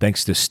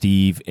thanks to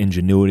Steve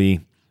ingenuity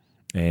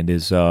and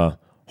his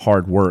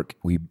hard work,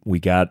 we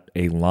got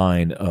a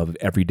line of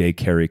everyday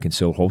carry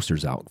concealed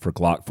holsters out for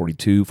Glock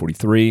 42,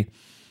 43,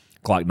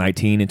 Glock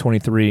 19 and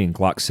 23, and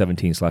Glock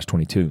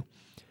 17/22.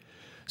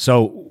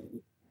 So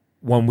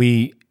when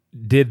we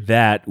did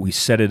that, we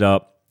set it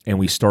up and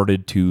we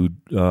started to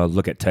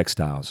look at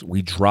textiles.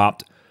 We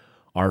dropped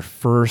our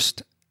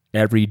first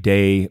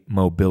everyday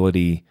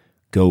mobility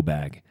go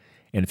bag.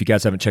 And if you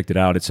guys haven't checked it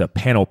out, it's a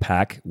panel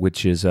pack,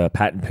 which is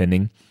patent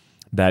pending,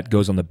 that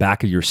goes on the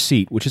back of your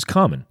seat, which is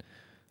common.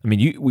 I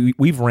mean,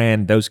 we've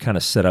ran those kind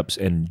of setups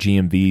in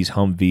GMVs,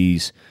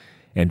 Humvees,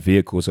 and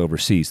vehicles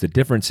overseas. The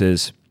difference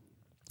is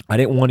I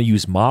didn't want to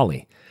use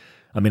Molly.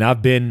 I mean,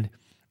 I've been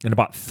in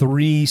about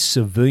 3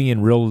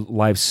 civilian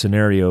real-life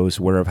scenarios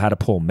where I've had to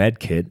pull a med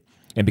kit,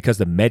 and because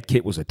the med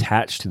kit was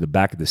attached to the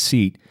back of the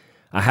seat,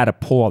 I had to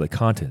pull all the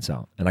contents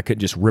out, and I couldn't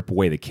just rip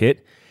away the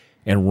kit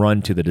and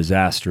run to the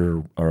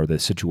disaster or the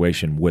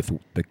situation with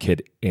the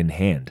kit in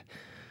hand.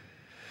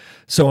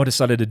 So I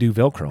decided to do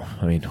Velcro.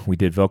 I mean, we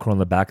did Velcro on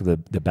the back of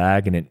the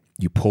bag, and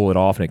you pull it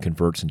off, and it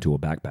converts into a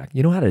backpack.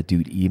 You know how to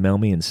dude email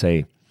me and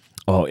say,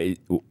 "Oh,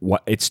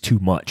 it's too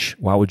much.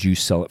 Why would you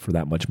sell it for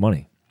that much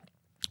money?"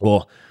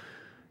 Well,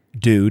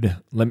 dude,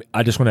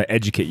 I just want to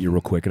educate you real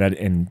quick,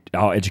 and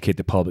I'll educate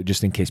the public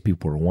just in case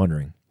people are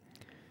wondering.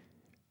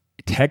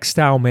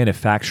 Textile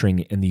manufacturing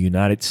in the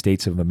United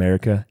States of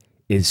America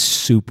is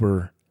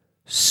super,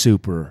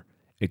 super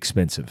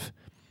expensive.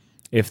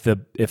 If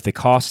the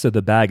cost of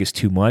the bag is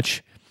too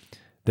much,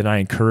 then I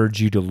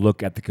encourage you to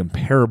look at the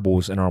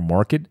comparables in our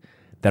market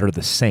that are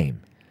the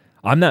same.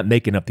 I'm not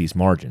making up these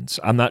margins.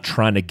 I'm not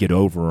trying to get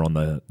over on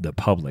the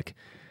public.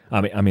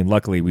 I mean,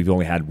 luckily we've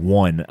only had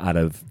one out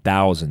of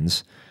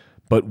thousands,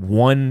 but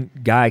one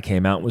guy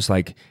came out and was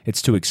like,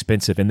 "It's too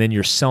expensive," and then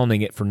you're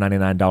selling it for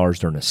 $99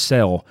 during a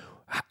sale.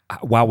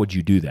 Why would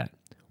you do that?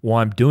 Well,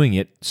 I'm doing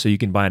it so you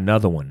can buy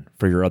another one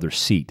for your other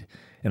seat.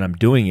 And I'm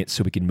doing it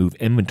so we can move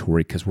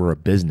inventory because we're a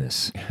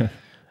business.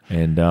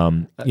 And,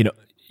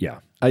 yeah.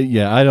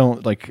 I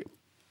don't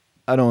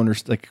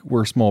understand. Like,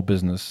 we're a small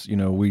business. You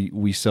know,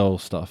 we sell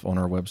stuff on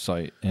our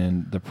website,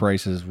 and the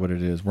price is what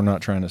it is. We're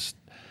not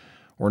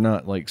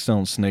like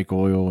selling snake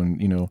oil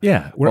and, you know.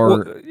 Yeah.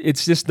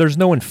 It's just, there's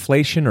no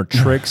inflation or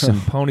tricks and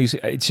ponies.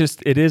 It's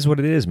just, it is what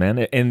it is, man.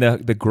 And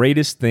the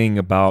greatest thing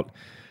about,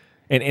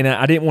 and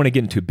I didn't want to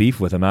get into beef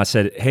with him. I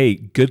said, "Hey,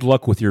 good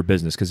luck with your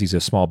business," because he's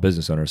a small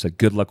business owner. I said,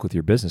 "Good luck with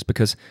your business,"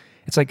 because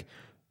it's like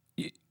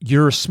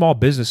you're a small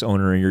business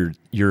owner and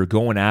you're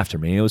going after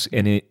me.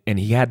 And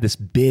he had this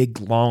big,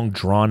 long,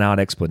 drawn out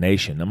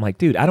explanation. I'm like,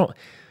 dude, I don't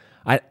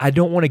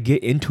want to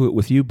get into it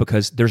with you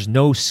because there's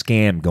no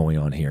scam going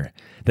on here.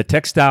 The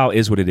textile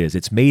is what it is.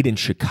 It's made in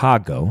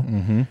Chicago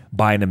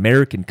by an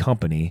American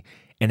company,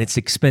 and it's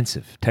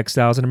expensive.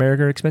 Textiles in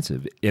America are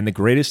expensive. And the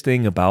greatest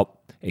thing about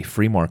a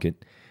free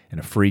market in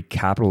a free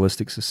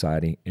capitalistic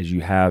society is you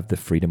have the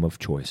freedom of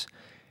choice.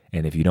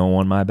 And if you don't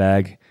want my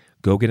bag,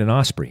 go get an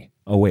Osprey.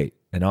 Oh, wait,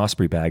 an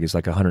Osprey bag is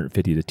like $150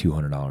 to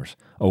 $200.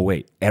 Oh,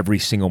 wait, every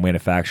single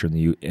manufacturer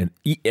and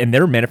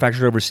they're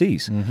manufactured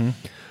overseas.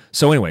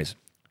 So anyways,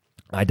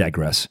 I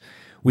digress.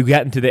 We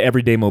got into the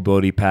everyday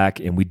mobility pack,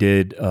 and we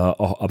did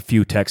a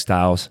few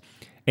textiles,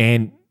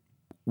 and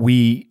I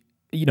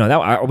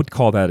would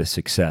call that a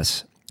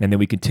success. And then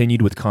we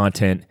continued with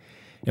content.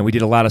 And we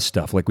did a lot of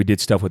stuff. Like we did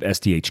stuff with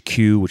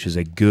SDHQ, which is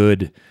a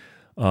good,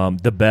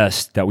 the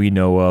best that we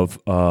know of,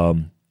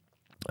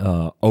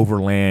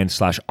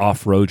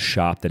 overland/off-road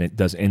shop that it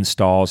does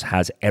installs,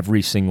 has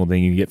every single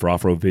thing you can get for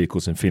off-road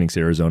vehicles in Phoenix,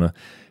 Arizona.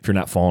 If you're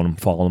not following them,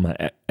 follow them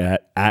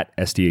at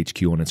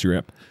SDHQ on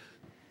Instagram.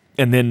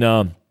 And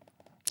then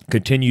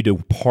continue to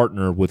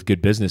partner with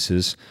good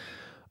businesses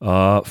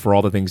for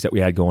all the things that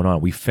we had going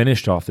on. We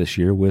finished off this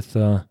year with...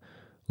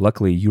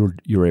 Luckily, you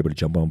were able to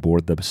jump on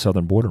board the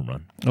Southern Border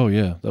Run. Oh,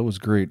 yeah. That was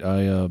great.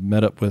 I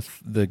met up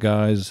with the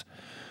guys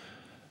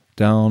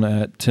down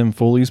at Tim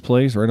Foley's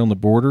place right on the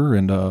border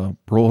and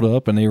rolled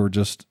up, and they were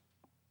just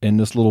in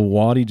this little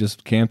wadi,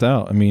 just camped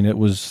out. I mean, it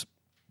was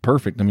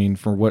perfect. I mean,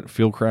 for what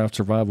Fieldcraft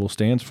Survival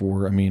stands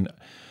for, I mean,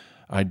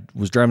 I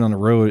was driving on the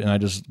road, and I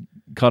just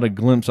caught a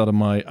glimpse out of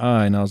my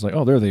eye, and I was like,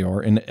 oh, there they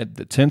are. And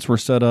the tents were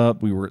set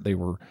up.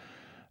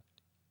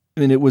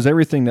 It was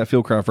everything that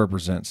Fieldcraft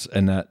represents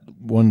in that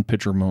one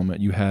picture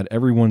moment. You had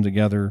everyone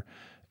together,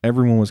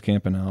 everyone was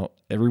camping out,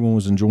 everyone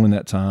was enjoying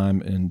that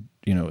time, and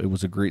it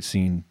was a great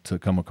scene to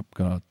come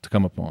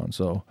upon.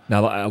 So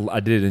now I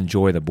did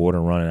enjoy the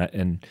border run,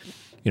 and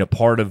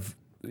part of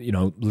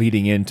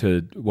leading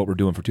into what we're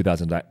doing for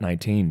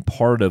 2019,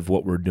 part of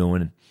what we're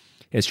doing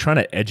is trying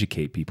to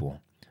educate people.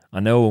 I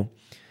know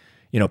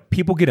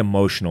people get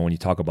emotional when you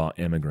talk about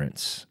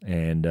immigrants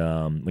and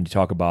when you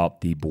talk about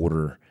the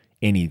border,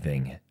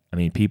 anything. I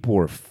mean, people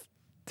are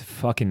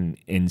fucking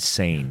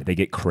insane. They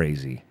get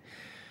crazy.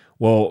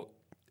 Well,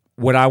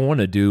 what I want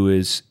to do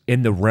is,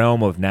 in the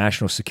realm of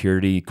national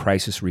security,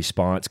 crisis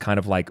response, kind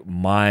of like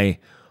my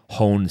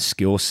honed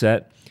skill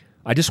set,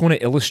 I just want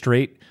to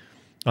illustrate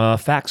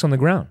facts on the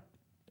ground.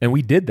 And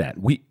we did that.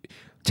 We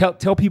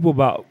tell people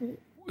about...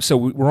 So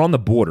we're on the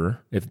border.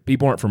 If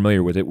people aren't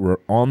familiar with it, we're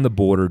on the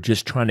border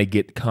just trying to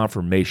get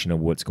confirmation of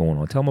what's going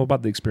on. Tell them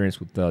about the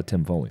experience with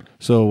Tim Foley.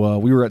 So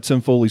we were at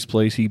Tim Foley's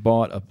place. He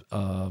bought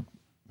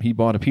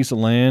a piece of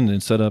land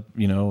and set up,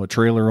 a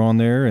trailer on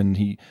there,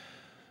 and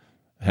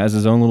has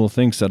his own little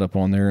thing set up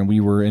on there, and we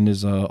were in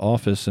his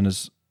office in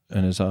his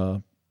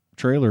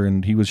trailer,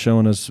 and he was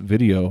showing us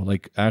video,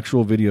 like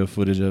actual video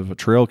footage of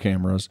trail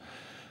cameras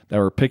that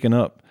were picking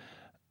up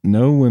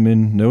no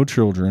women, no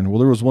children. Well,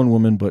 there was one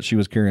woman, but she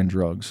was carrying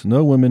drugs.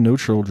 No women, no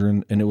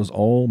children, and it was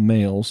all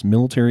males,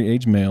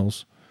 military-age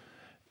males,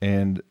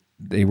 and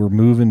they were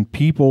moving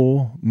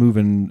people,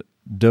 moving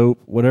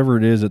dope, whatever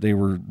it is that they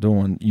were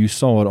doing. You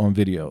saw it on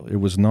video.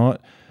 It was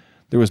not,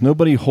 there was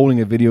nobody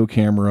holding a video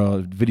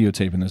camera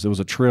videotaping this. It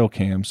was a trail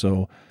cam,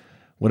 so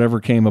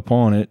whatever came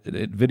upon it,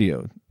 it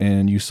videoed.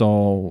 And you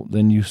saw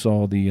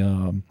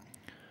the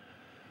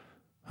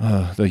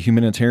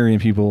humanitarian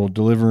people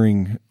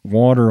delivering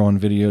water on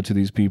video to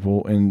these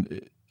people.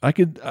 And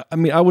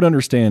I would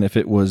understand if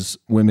it was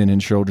women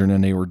and children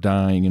and they were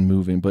dying and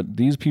moving, but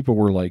these people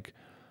were like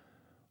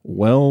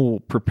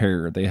well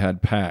prepared. They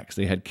had packs,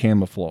 they had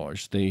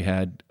camouflage, they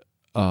had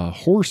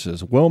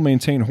horses,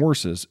 well-maintained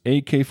horses,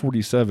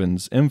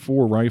 AK-47s,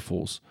 M4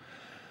 rifles.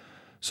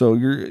 So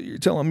you're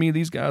telling me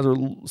these guys are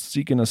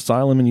seeking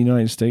asylum in the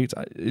United States?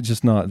 It's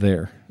just not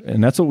there.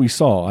 And that's what we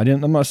saw.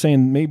 I'm not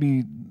saying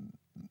maybe,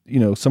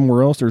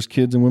 somewhere else there's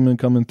kids and women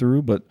coming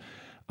through, but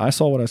I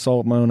saw what I saw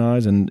with my own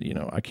eyes, and,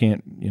 I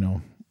can't,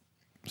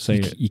 say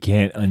it. You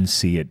can't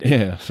unsee it.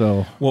 Yeah.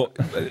 So, well,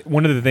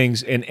 one of the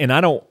things, and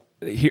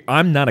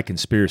I'm not a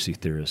conspiracy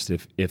theorist.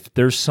 If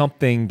there's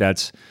something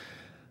that's,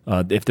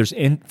 if there's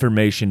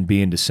information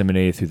being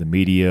disseminated through the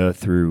media,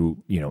 through,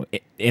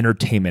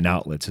 entertainment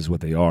outlets is what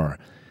they are,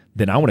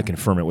 then I want to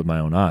confirm it with my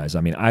own eyes.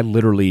 I mean, I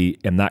literally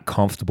am not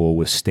comfortable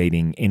with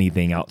stating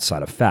anything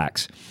outside of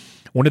facts.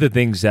 One of the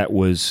things that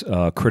was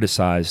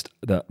criticized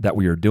that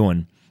we are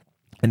doing,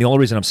 and the only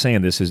reason I'm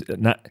saying this is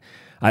not,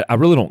 I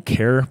really don't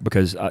care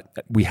because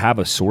we have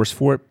a source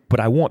for it, but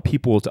I want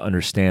people to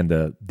understand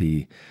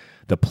the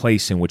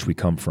place in which we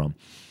come from.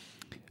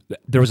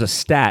 There was a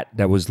stat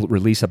that was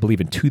released, I believe,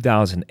 in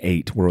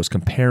 2008, where it was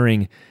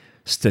comparing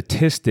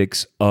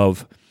statistics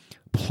of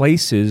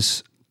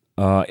places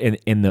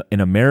in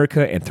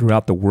America and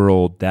throughout the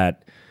world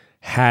that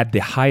had the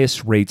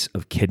highest rates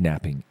of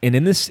kidnapping. And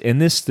in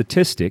this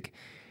statistic,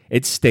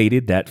 it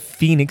stated that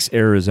Phoenix,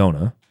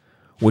 Arizona,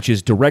 which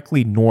is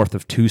directly north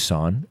of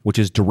Tucson, which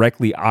is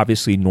directly,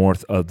 obviously,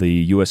 north of the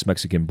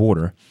U.S.-Mexican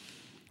border,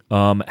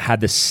 had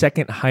the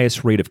second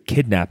highest rate of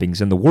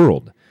kidnappings in the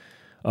world.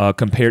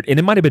 Compared, and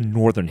it might have been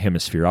Northern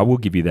Hemisphere, I will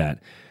give you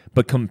that,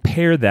 but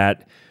compare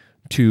that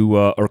to,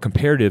 or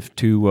comparative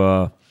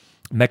to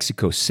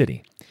Mexico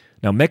City.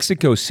 Now,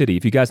 Mexico City,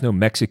 if you guys know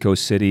Mexico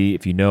City,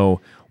 if you know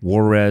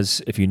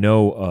Juarez, if you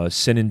know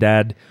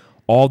Ciudad,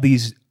 all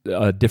these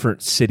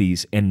different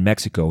cities in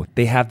Mexico,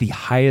 they have the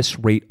highest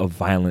rate of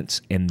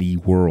violence in the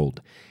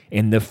world,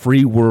 in the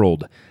free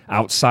world,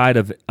 outside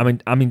of,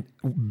 I mean,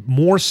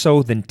 more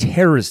so than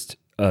terrorist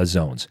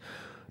zones.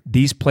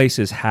 These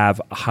places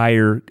have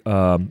higher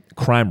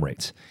crime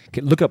rates.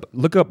 Look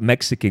up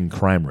Mexican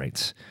crime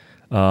rates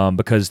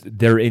because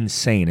they're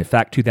insane. In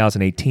fact,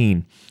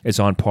 2018 is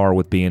on par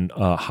with being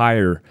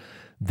higher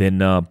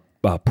than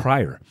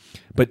prior.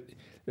 But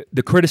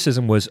the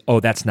criticism was, oh,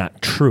 that's not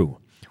true.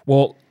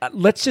 Well,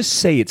 let's just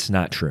say it's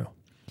not true.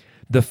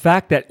 The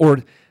fact that,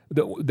 or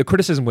the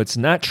criticism was it's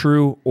not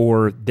true,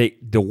 or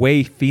the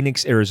way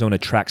Phoenix, Arizona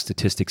tracks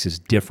statistics is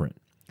different.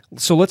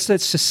 So let's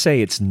just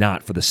say it's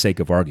not, for the sake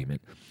of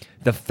argument.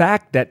 The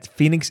fact that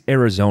Phoenix,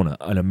 Arizona,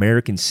 an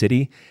American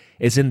city,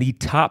 is in the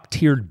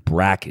top-tiered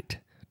bracket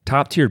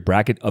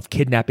of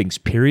kidnappings,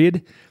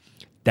 period,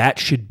 that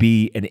should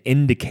be an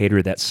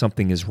indicator that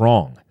something is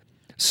wrong.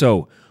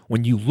 So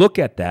when you look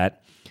at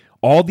that,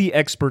 all the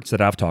experts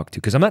that I've talked to,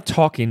 because I'm not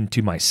talking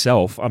to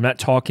myself, I'm not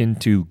talking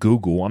to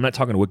Google, I'm not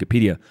talking to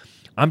Wikipedia,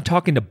 I'm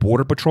talking to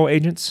Border Patrol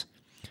agents,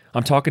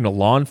 I'm talking to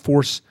law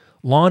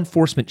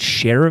enforcement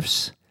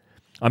sheriffs,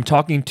 I'm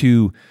talking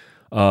to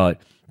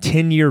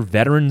 10-year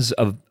veterans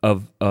of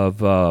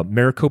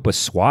Maricopa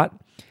SWAT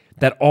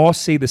that all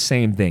say the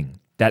same thing,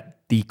 that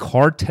the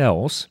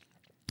cartels,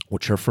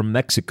 which are from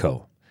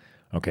Mexico,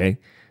 okay,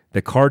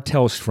 the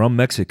cartels from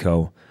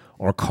Mexico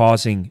are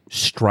causing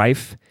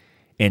strife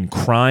and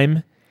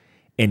crime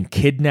and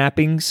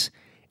kidnappings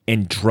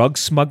and drug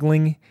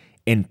smuggling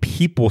and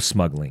people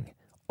smuggling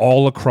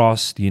all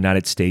across the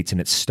United States, and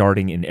it's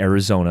starting in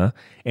Arizona,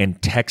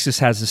 and Texas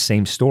has the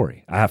same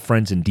story. I have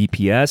friends in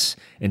DPS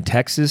in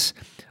Texas.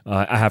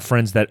 I have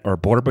friends that are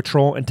Border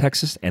Patrol in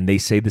Texas, and they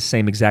say the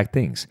same exact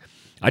things.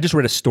 I just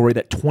read a story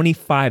that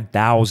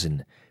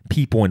 25,000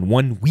 people in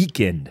one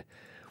weekend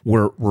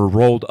were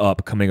rolled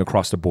up coming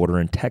across the border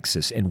in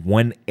Texas in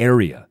one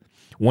area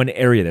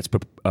that's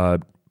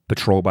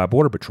patrolled by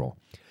Border Patrol.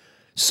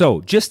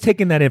 So just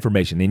taking that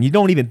information, and you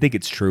don't even think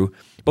it's true,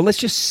 but let's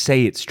just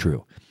say it's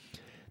true,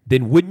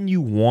 then wouldn't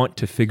you want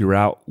to figure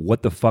out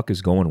what the fuck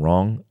is going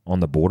wrong on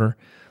the border?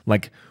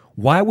 Like,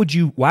 why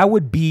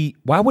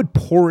would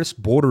porous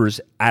borders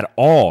at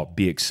all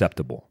be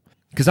acceptable?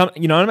 Because I'm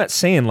not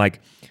saying like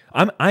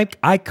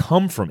I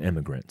come from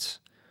immigrants,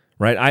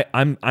 right?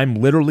 I'm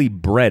literally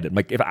bred.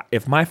 Like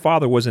if my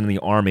father wasn't in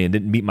the army and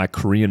didn't meet my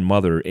Korean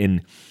mother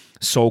in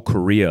Seoul,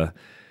 Korea,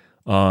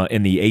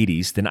 in the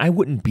 80s, then I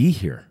wouldn't be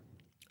here.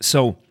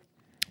 So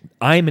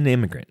I'm an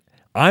immigrant.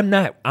 I'm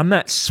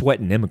not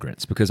sweating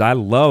immigrants because I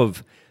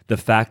love the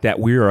fact that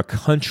we're a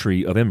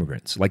country of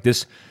immigrants. Like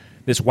this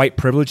white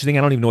privilege thing,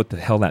 I don't even know what the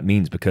hell that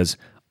means because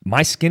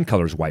my skin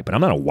color is white, but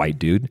I'm not a white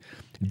dude.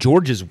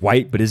 George is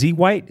white, but is he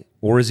white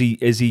or is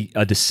he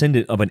a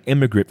descendant of an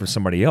immigrant from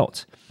somebody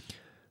else?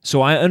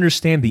 So I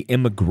understand the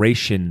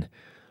immigration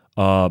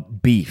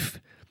beef,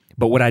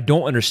 but what I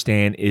don't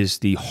understand is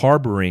the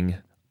harboring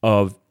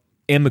of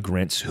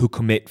immigrants who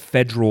commit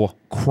federal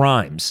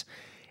crimes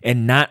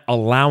and not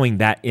allowing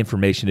that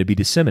information to be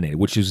disseminated,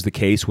 which is the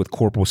case with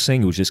Corporal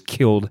Singh, who was just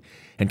killed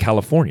in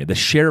California. The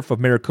sheriff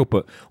of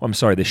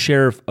the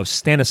sheriff of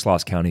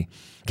Stanislaus County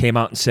came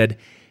out and said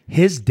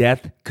his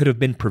death could have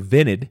been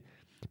prevented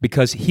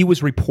because he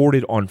was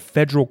reported on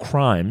federal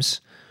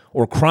crimes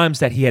or crimes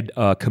that he had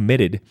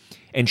committed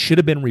and should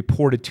have been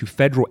reported to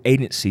federal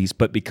agencies,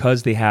 but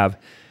because they have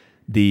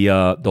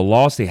the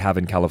laws they have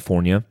in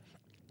California,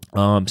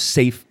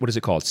 safe, what is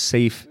it called?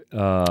 Safe,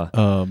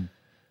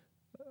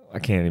 I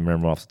can't even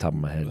remember off the top of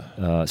my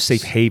head.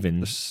 Safe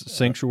haven.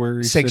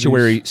 Sanctuary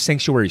state.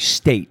 Sanctuary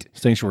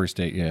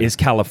state, yeah. Is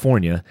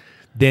California,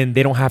 then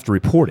they don't have to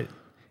report it.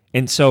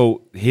 And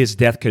so his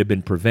death could have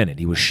been prevented.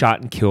 He was shot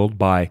and killed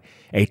by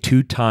a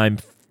 2-time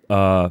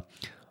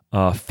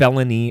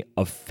felony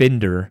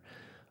offender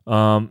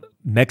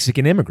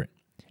Mexican immigrant.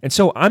 And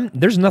so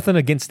there's nothing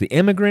against the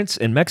immigrants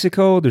in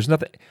Mexico. There's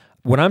nothing.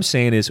 What I'm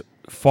saying is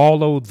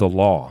follow the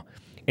law.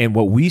 And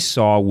what we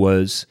saw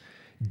was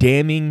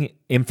damning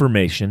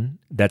information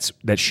that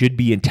should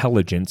be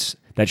intelligence,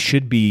 that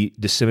should be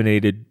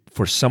disseminated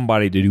for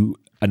somebody to do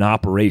an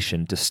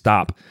operation to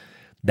stop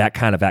that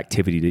kind of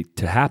activity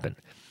to happen.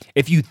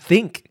 If you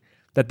think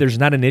that there's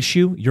not an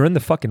issue, you're in the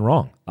fucking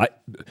wrong.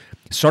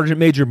 Sergeant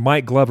Major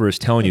Mike Glover is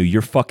telling you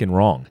you're fucking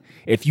wrong.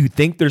 If you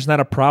think there's not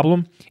a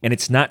problem and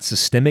it's not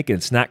systemic and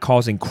it's not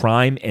causing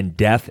crime and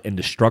death and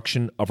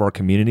destruction of our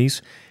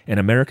communities in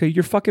America,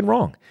 you're fucking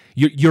wrong.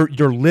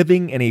 You're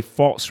living in a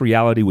false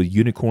reality with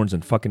unicorns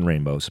and fucking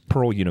rainbows,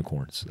 pearl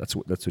unicorns. That's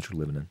what you're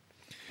living in.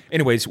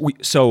 Anyways,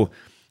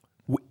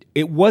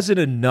 it wasn't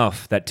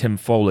enough that Tim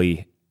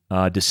Foley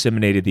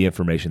disseminated the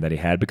information that he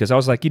had because I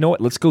was like, you know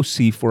what? Let's go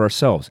see for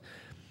ourselves.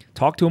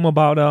 Talk to him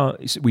about.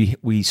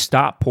 We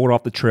stopped, pulled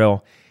off the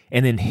trail,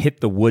 and then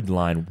hit the wood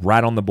line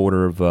right on the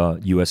border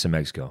of U.S. and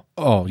Mexico.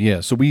 Oh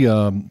yeah, so we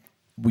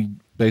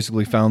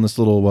basically found this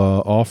little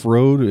off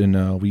road,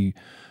 and we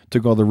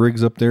took all the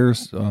rigs up there,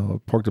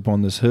 parked up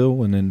on this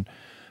hill, and then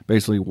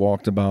basically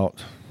walked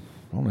about,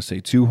 I want to say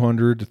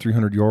 200 to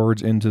 300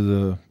 yards into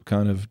the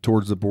kind of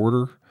towards the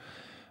border.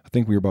 I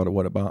think we were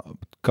about a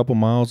couple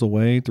miles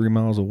away, 3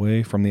 miles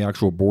away from the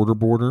actual border.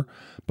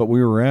 But it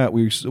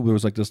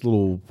was like this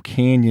little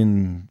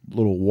canyon,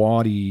 little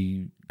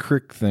wadi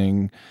creek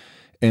thing.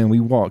 And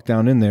we walked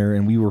down in there,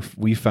 and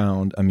we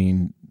found,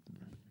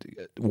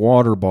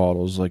 water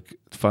bottles, like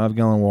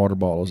 5-gallon water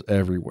bottles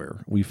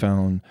everywhere. We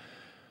found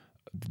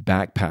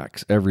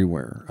backpacks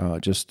everywhere,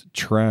 just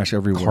trash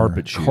everywhere,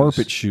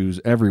 carpet shoes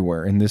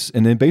everywhere. And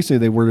then basically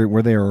they were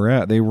where they were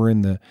at. They were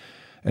in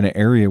an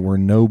area where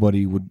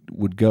nobody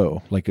would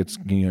go. Like it's,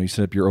 you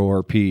set up your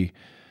ORP,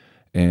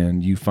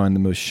 and you find the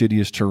most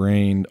shittiest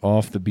terrain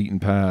off the beaten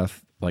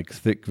path, like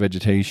thick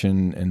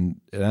vegetation,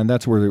 and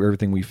that's where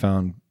everything we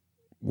found.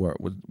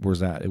 Where's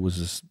that? It was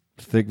this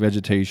thick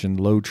vegetation,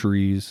 low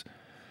trees,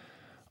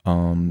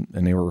 and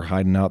they were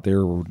hiding out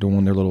there, or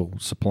doing their little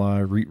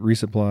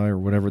resupply or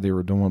whatever they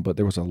were doing. But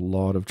there was a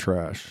lot of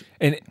trash.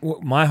 And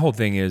my whole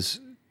thing is,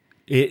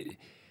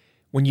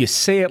 when you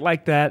say it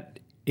like that,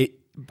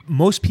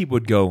 most people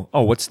would go,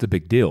 "Oh, what's the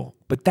big deal?"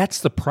 But that's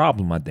the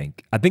problem. I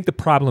think the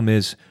problem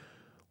is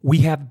we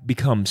have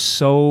become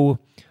so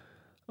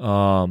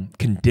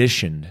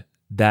conditioned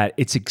that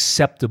it's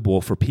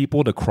acceptable for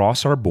people to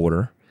cross our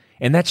border.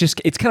 And that's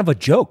it's kind of a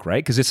joke,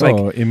 right? Because it's like,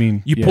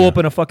 you pull up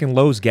in a fucking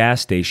Lowe's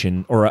gas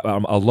station or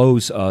a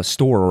Lowe's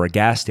store or a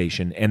gas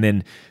station, and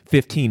then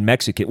 15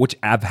 Mexican, which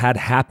I've had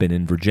happen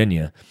in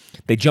Virginia,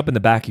 they jump in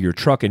the back of your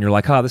truck, and you're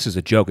like, "Oh, this is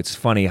a joke. It's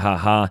funny,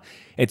 ha.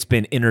 It's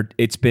been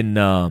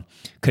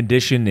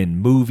conditioned in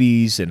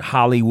movies and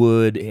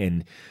Hollywood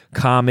and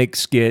comic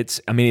skits.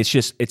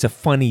 It's a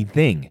funny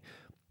thing,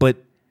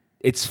 but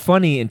it's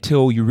funny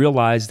until you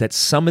realize that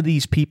some of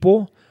these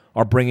people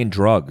are bringing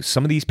drugs.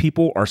 Some of these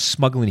people are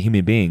smuggling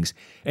human beings.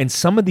 And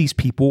some of these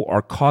people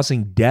are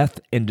causing death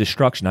and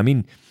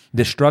destruction.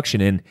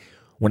 Destruction. And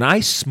when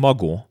I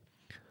smuggle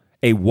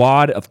a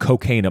wad of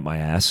cocaine up my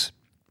ass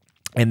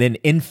and then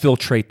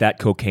infiltrate that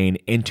cocaine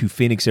into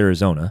Phoenix,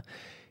 Arizona,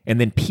 and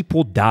then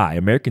people die,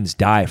 Americans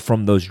die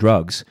from those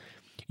drugs,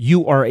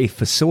 you are a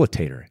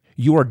facilitator.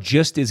 You are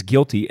just as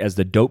guilty as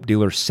the dope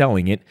dealer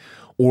selling it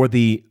or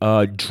the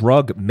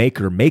drug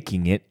maker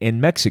making it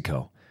in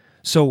Mexico.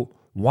 So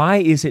why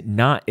is it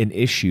not an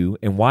issue,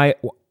 and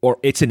or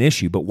it's an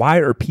issue, but why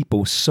are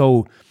people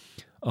so,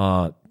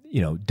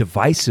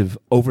 divisive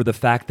over the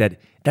fact that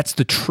that's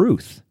the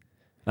truth?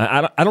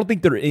 I don't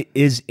think there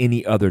is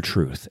any other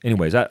truth.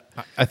 Anyways, I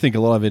think a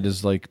lot of it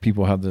is like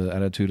people have the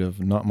attitude of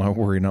not my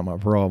worry, not my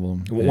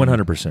problem.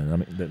 100%. I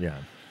mean, yeah.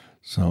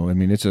 So I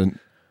mean,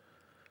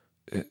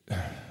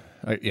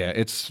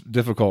 it's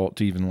difficult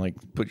to even like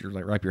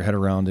wrap your head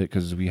around it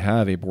because we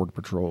have a border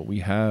patrol, we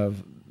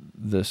have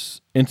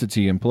this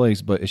entity in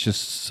place, but it's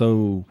just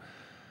so.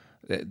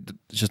 It's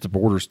just the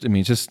borders. I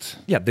mean, it's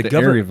just the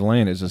area of the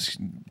land is just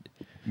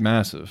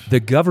massive. The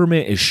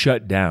government is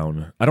shut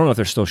down. I don't know if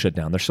they're still shut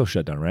down. They're still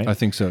shut down, right? I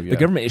think so, yeah. The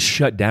government is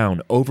shut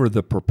down over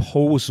the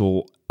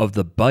proposal of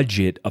the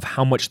budget of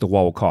how much the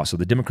wall will cost. So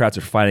the Democrats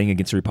are fighting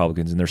against the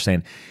Republicans, and they're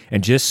saying,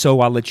 and just so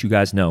I'll let you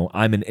guys know,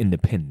 I'm an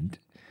independent.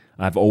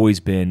 I've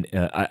always been,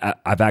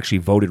 I've actually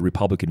voted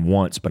Republican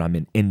once, but I'm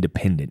an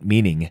independent,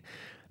 meaning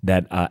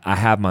that I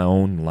have my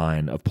own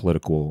line of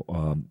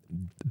political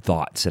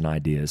thoughts and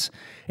ideas,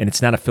 and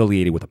it's not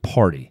affiliated with a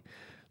party.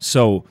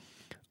 So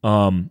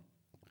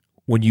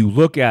when you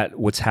look at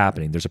what's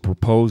happening, there's a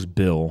proposed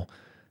bill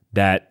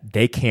that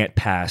they can't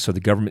pass, so the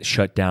government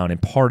shut down,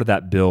 and part of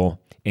that bill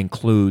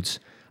includes,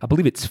 I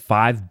believe it's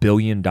 $5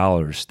 billion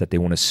that they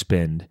want to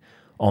spend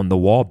on the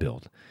wall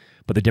build,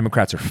 but the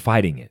Democrats are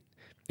fighting it.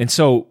 And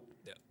so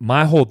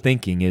my whole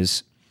thinking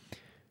is,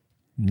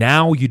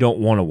 now you don't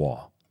want a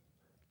wall,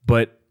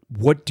 but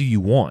what do you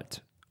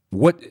want?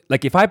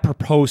 Like if I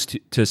propose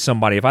to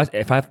somebody,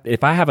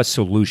 if I have a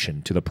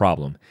solution to the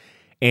problem,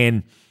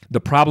 and the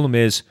problem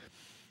is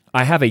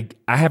I have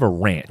a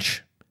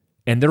ranch,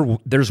 and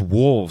there's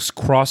wolves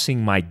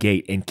crossing my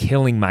gate and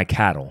killing my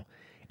cattle,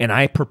 and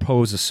I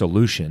propose a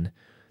solution,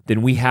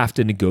 then we have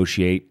to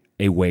negotiate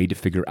a way to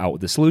figure out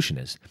what the solution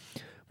is.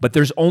 But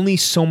there's only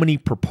so many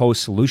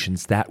proposed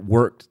solutions that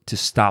work to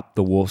stop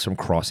the wolves from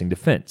crossing the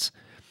fence.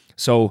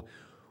 So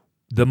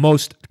the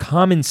most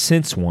common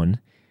sense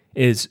one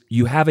is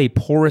you have a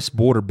porous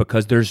border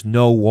because there's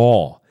no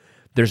wall.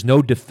 There's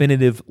no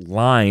definitive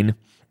line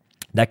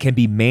that can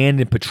be manned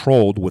and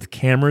patrolled with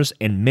cameras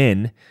and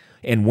men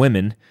and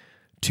women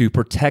to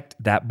protect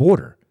that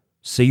border.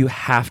 So you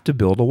have to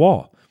build a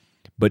wall.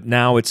 But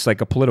now it's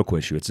like a political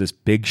issue. It's this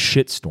big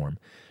shitstorm.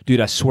 Dude,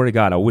 I swear to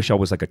God, I wish I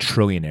was like a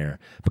trillionaire,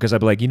 because I'd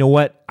be like, you know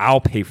what?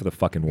 I'll pay for the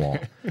fucking wall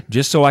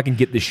just so I can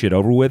get this shit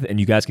over with and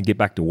you guys can get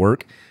back to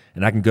work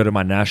and I can go to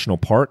my national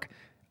park.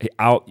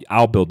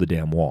 I'll build the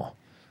damn wall.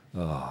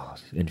 Oh,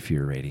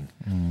 infuriating.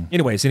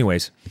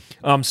 Anyways.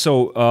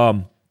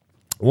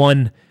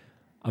 One,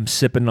 I'm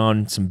sipping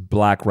on some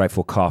Black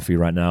Rifle coffee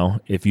right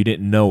now. If you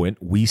didn't know it,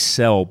 we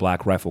sell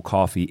Black Rifle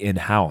coffee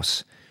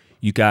in-house.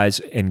 You guys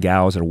and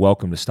gals are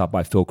welcome to stop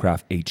by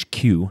Philcraft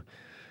HQ,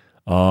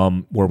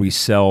 where we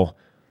sell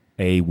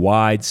a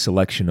wide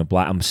selection of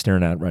I'm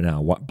staring at it right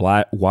now,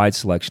 wide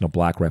selection of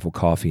Black Rifle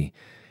coffee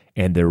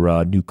and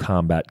their new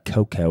Combat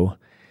Cocoa.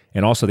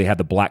 And also they have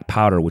the black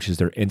powder, which is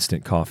their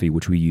instant coffee,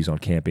 which we use on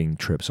camping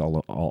trips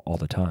all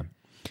the time.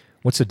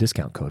 What's the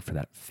discount code for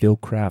that?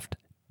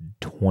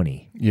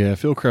 Philcraft20. Yeah,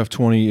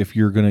 Philcraft20 if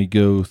you're going to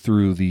go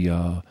through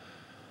the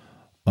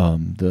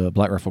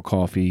Black Rifle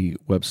Coffee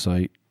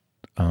website.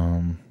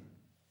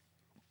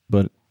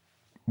 But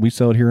we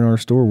sell it here in our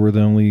store. We're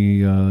the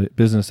only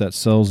business that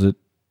sells it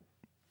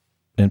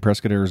in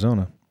Prescott,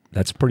 Arizona.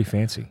 That's pretty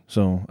fancy.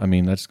 So, I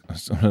mean, that's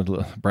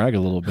brag a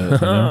little bit.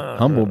 You know?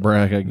 Humble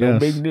brag, I guess. No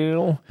big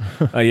deal.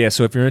 Yeah,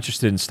 so if you're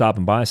interested in stop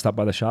by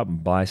the shop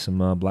and buy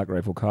some Black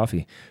Rifle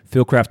coffee.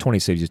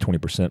 Philcraft20 saves you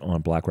 20%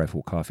 on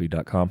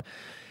blackriflecoffee.com.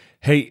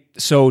 Hey,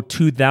 so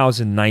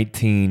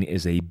 2019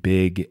 is a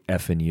big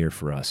effing year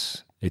for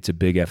us. It's a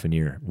big effing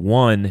year.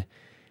 One,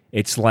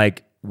 it's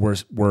like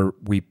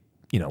we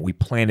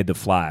planted the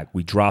flag.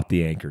 We dropped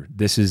the anchor.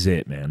 This is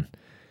it, man.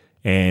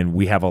 And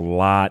we have a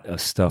lot of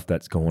stuff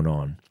that's going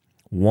on.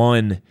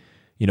 One,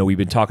 we've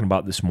been talking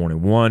about this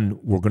morning. One,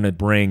 we're going to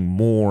bring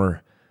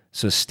more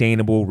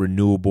sustainable,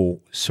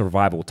 renewable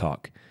survival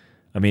talk.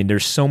 I mean,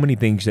 there's so many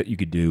things that you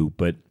could do,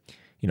 but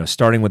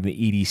starting with the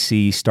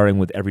EDC, starting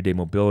with everyday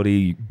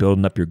mobility,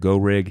 building up your Go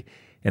Rig,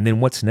 and then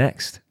what's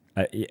next?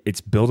 It's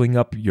building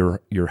up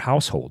your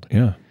household.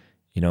 Yeah,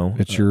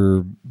 it's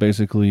your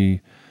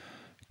basically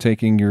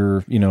taking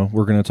your.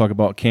 We're going to talk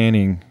about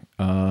canning.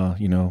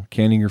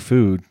 Canning your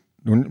food.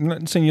 I'm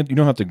not saying you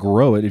don't have to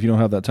grow it if you don't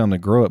have that time to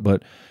grow it,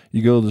 but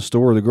you go to the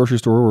store, the grocery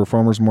store, or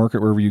farmer's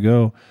market, wherever you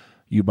go,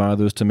 you buy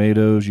those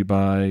tomatoes, you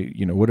buy,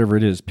 whatever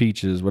it is,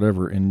 peaches,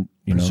 whatever, and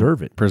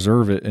preserve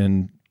it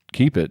and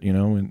keep it,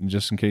 and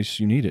just in case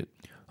you need it.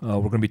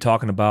 We're going to be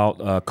talking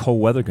about cold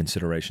weather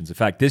considerations. In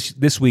fact,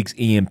 this week's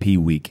EMP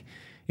week,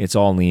 it's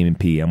all in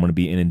EMP. I'm going to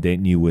be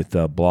inundating you with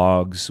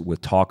blogs,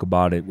 with talk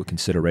about it, with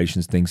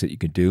considerations, things that you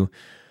can do.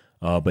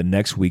 But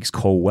next week's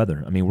cold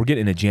weather. I mean, we're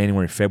getting in a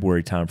January,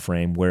 February time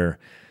frame where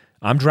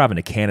I'm driving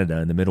to Canada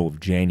in the middle of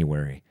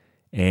January.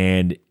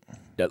 And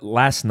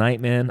last night,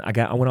 man,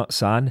 I went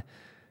outside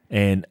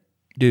and,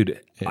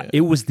 dude, it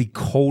was the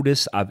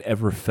coldest I've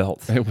ever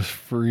felt. It was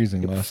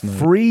freezing last night.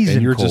 Freezing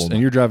and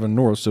you're driving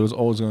north, so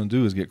all it's going to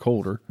do is get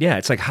colder. Yeah,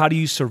 it's like, how do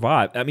you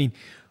survive? I mean,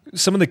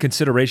 some of the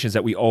considerations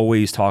that we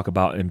always talk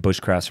about in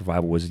bushcraft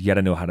survival was you got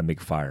to know how to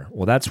make fire.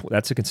 Well,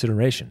 that's a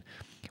consideration.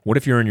 What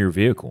if you're in your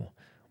vehicle?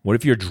 What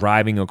if you're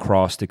driving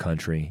across the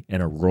country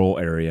in a rural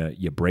area,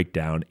 you break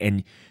down,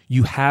 and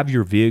you have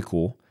your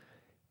vehicle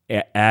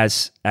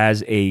as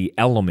a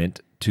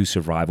element to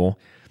survival,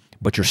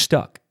 but you're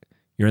stuck.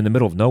 You're in the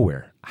middle of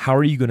nowhere. How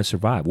are you going to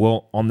survive?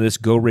 Well, on this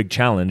Go Rig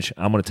Challenge,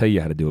 I'm going to tell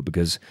you how to do it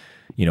because,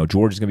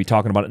 George is going to be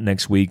talking about it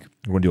next week.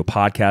 We're going to do a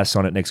podcast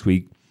on it next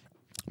week.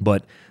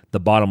 But the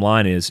bottom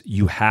line is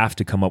you have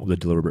to come up with a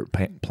deliberate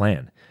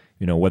plan.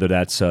 Whether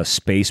that's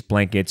space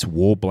blankets,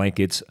 wool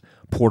blankets,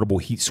 portable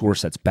heat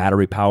source that's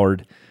battery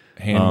powered,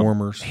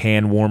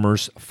 hand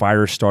warmers,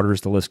 fire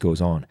starters, the list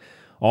goes on.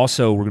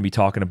 Also, we're going to be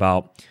talking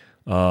about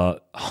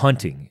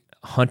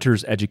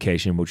hunter's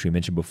education, which we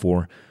mentioned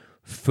before,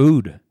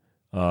 food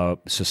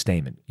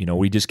sustainment.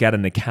 We just got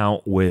an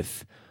account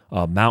with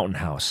Mountain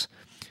House.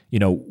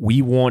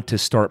 We want to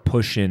start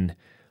pushing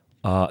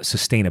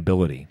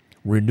sustainability,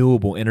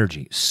 renewable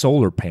energy,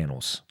 solar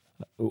panels,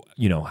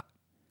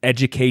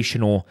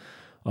 educational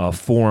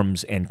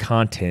forums and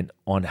content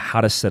on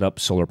how to set up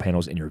solar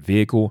panels in your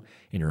vehicle,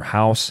 in your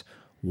house,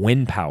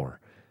 wind power.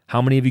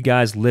 How many of you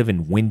guys live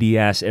in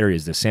windy-ass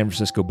areas, the San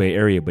Francisco Bay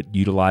Area, but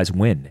utilize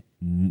wind?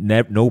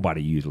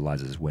 Nobody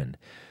utilizes wind.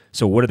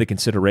 So what are the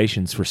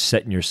considerations for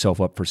setting yourself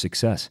up for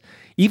success?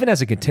 Even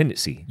as a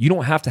contingency, you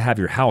don't have to have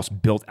your house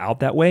built out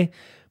that way,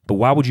 but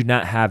why would you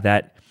not have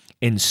that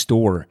in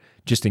store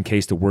just in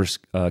case the worst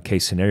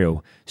case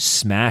scenario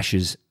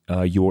smashes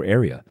your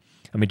area?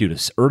 I mean, dude, an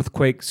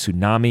earthquake,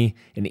 tsunami,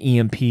 an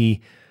EMP,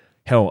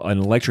 hell, an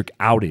electric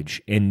outage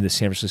in the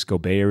San Francisco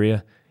Bay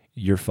Area,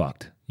 you're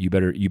fucked. You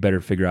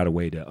better figure out a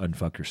way to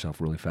unfuck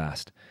yourself really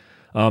fast.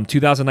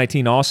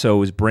 2019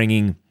 also is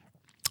bringing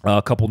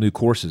a couple new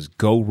courses.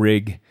 Go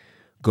Rigs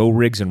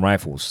and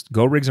Rifles.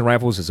 Go Rigs and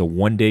Rifles is a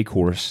one-day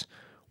course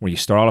where you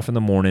start off in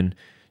the morning.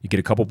 You get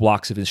a couple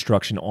blocks of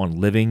instruction on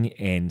living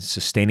and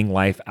sustaining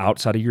life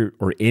outside of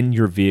in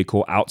your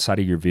vehicle, outside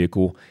of your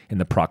vehicle, in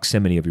the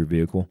proximity of your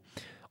vehicle.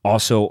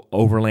 Also,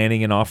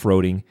 overlanding and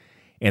off-roading.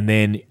 And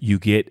then you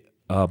get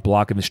a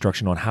block of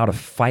instruction on how to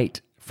fight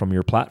from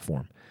your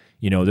platform.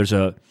 There's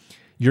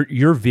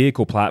your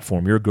vehicle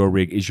platform, your Go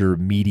Rig is your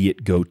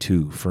immediate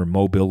go-to for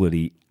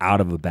mobility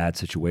out of a bad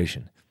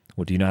situation.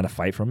 Well, do you know how to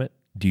fight from it?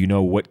 Do you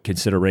know what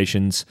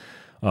considerations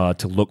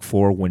to look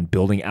for when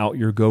building out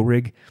your Go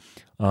Rig?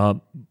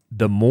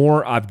 The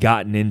more I've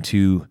gotten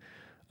into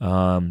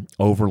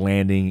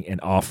overlanding and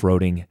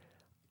off-roading,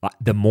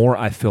 the more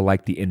I feel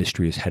like the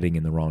industry is heading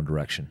in the wrong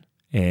direction.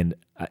 And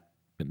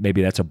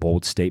maybe that's a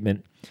bold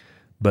statement,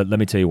 but let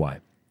me tell you why.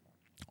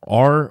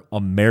 Our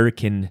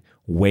American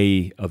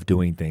way of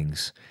doing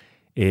things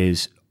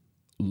is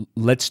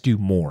let's do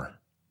more.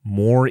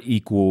 More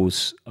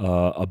equals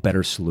a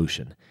better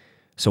solution.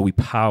 So we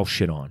pile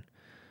shit on.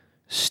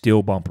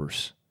 Steel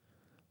bumpers,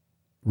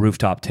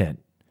 rooftop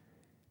tent,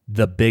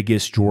 the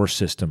biggest drawer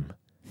system,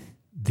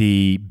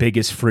 the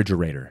biggest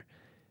refrigerator,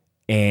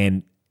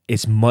 and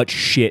as much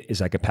shit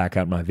as I could pack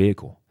out in my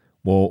vehicle.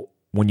 Well,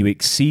 when you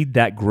exceed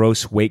that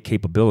gross weight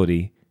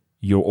capability,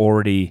 you're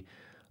already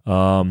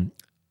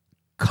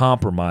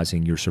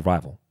compromising your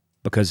survival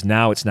because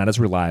now it's not as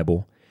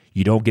reliable.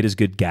 You don't get as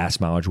good gas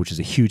mileage, which is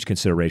a huge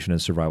consideration in a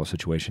survival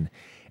situation,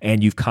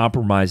 and you've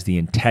compromised the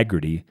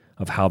integrity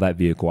of how that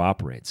vehicle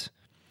operates.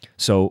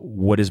 So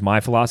what is my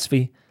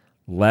philosophy?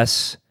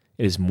 Less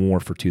is more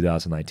for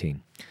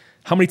 2019.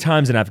 How many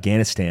times in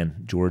Afghanistan,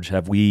 George,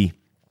 have we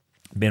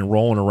been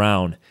rolling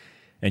around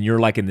and you're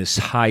like in this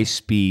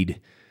high-speed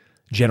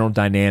General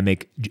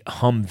Dynamic,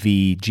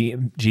 Humvee,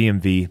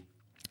 GMV,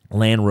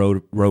 Land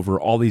Rover,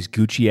 all these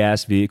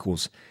Gucci-ass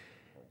vehicles,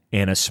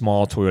 and a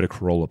small Toyota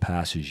Corolla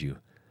passes you?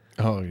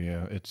 Oh,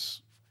 yeah.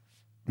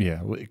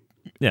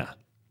 Yeah.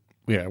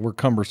 We're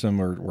cumbersome,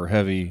 we're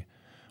heavy,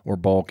 we're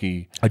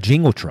bulky. A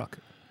jingle truck.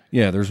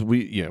 Yeah,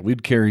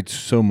 we'd carried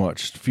so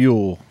much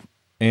fuel,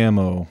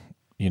 ammo,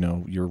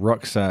 your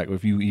rucksack,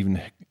 if you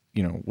even,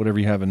 whatever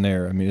you have in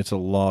there. I mean, it's a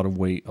lot of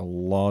weight, a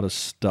lot of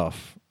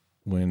stuff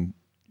when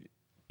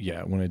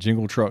a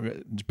jingle truck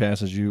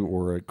passes you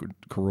or a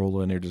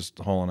Corolla and they're just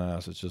hauling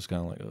ass, it's just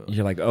kind of like,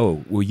 you're like,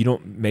 oh, well,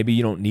 maybe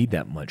you don't need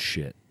that much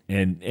shit.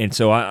 And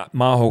so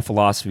my whole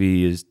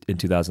philosophy is in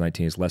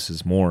 2019 is less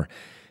is more,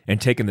 and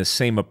taking the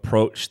same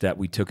approach that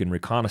we took in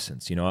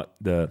reconnaissance.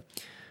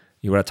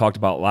 What I talked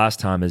about last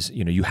time is,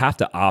 you have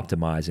to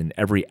optimize, and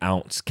every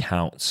ounce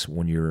counts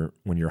when you're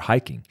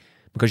hiking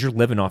because you're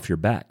living off your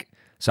back.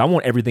 So I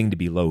want everything to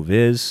be low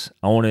vis.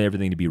 I want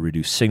everything to be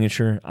reduced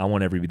signature. I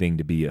want everything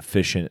to be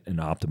efficient and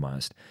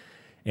optimized.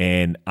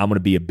 And I'm going to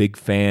be a big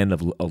fan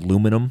of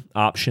aluminum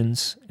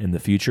options in the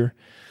future.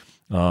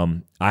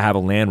 I have a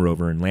Land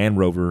Rover, and Land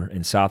Rover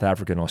in South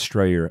Africa and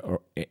Australia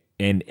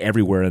and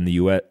everywhere in the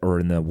US or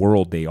in the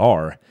world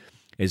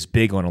is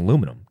big on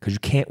aluminum because you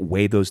can't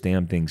weigh those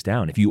damn things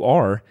down. If you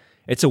are,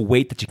 it's a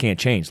weight that you can't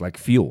change, like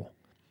fuel,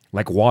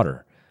 like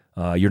water.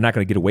 You're not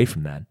going to get away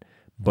from that.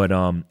 But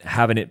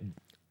having it,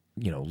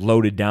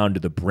 loaded down to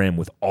the brim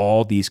with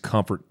all these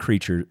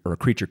creature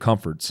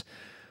comforts,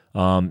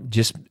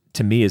 just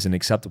to me isn't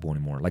acceptable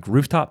anymore. Like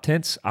rooftop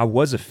tents, I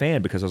was a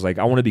fan because I was like,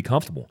 I want to be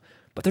comfortable,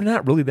 but they're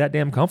not really that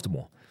damn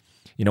comfortable.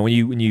 When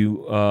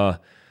you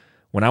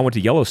When I went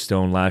to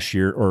Yellowstone last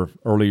year or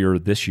earlier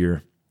this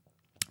year,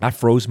 I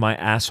froze my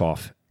ass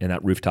off in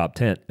that rooftop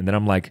tent. And then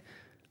I'm like,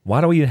 why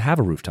do we even have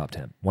a rooftop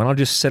tent? Why don't I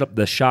just set up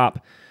the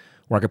shop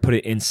where I could put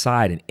it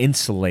inside and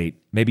insulate,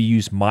 maybe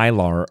use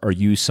Mylar or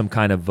use some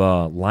kind of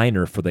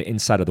liner for the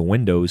inside of the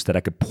windows that I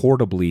could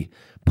portably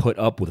put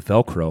up with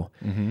Velcro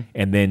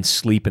and then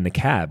sleep in the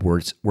cab where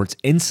it's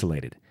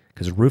insulated,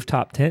 because a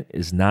rooftop tent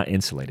is not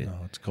insulated.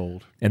 Oh, it's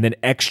cold. And then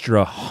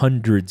extra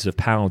hundreds of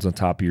pounds on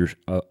top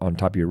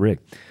of your rig.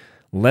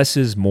 Less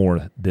is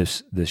more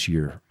this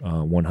year,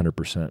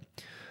 100%.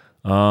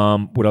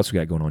 What else we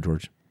got going on,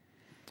 George?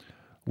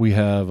 We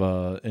have,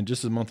 in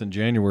just a month in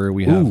January,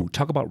 we have... Ooh,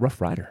 talk about Rough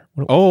Rider.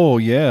 Oh,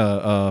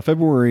 yeah.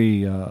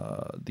 February,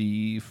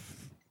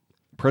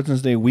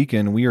 President's Day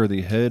weekend, we are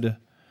the head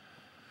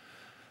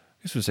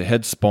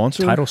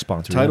sponsor? Title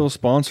sponsor. Title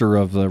sponsor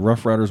of the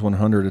Rough Riders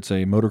 100. It's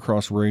a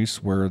motocross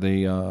race where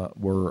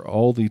where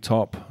all the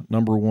top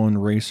number one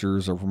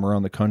racers from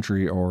around the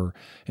country are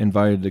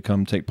invited to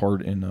come take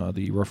part in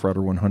the Rough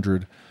Rider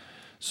 100.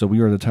 So we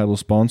are the title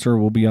sponsor.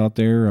 We'll be out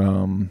there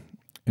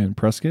in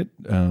Prescott.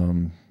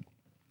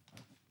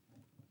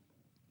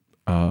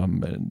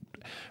 And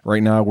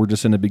right now, we're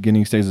just in the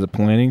beginning stages of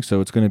planning, so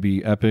it's going to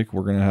be epic.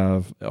 We're going to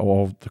have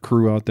all the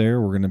crew out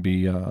there. We're going to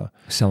be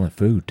selling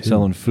food, too.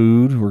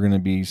 We're going to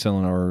be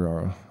selling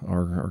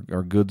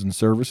our goods and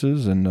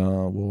services, and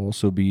we'll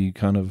also be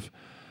kind of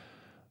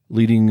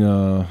leading,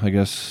 I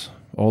guess,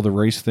 all the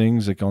race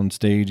things, like on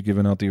stage,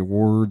 giving out the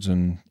awards.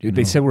 And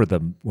they said we're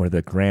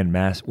the Grand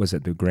Master. Was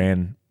it the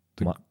Grand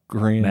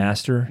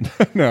Master?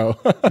 No.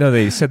 No,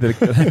 they said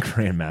the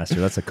Grand Master.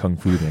 That's a kung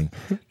fu thing.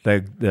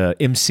 The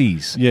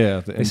MCs.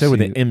 Yeah. They said we're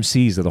the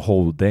MCs of the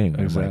whole thing.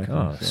 Exactly.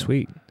 I'm like, oh,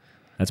 sweet.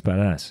 That's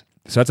badass.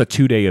 So that's a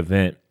 2-day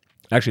event.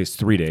 Actually, it's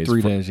 3 days.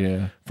 3 days,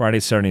 yeah. Friday,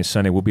 Saturday, and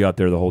Sunday. We'll be out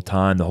there the whole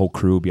time. The whole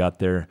crew will be out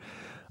there.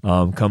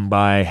 Come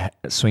by,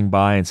 swing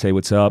by, and say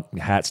what's up.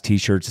 Hats,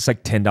 T-shirts. It's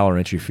like $10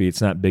 entry fee.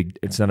 It's not big.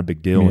 It's not a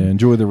big deal. Yeah,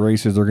 enjoy the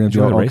races. They're going to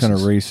do all kind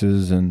of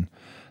races, and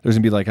there's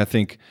going to be I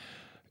think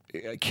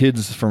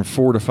kids from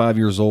 4 to 5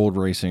 years old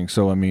racing.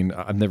 So I mean,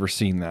 I've never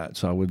seen that.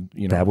 So I would,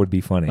 that would be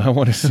funny. I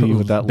want to see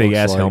what that big looks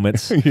ass like.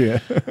 helmets. Yeah,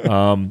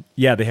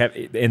 yeah. They have,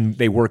 and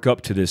they work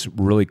up to this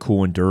really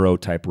cool enduro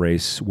type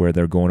race where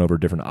they're going over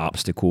different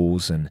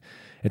obstacles, and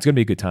it's going to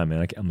be a good time,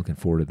 man. I'm looking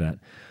forward to that.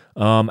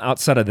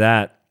 Outside of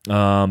that,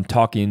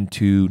 talking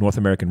to North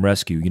American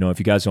Rescue. If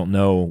you guys don't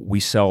know, we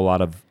sell a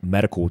lot of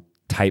medical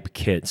type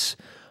kits: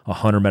 a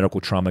hunter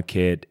medical trauma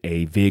kit,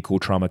 a vehicle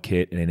trauma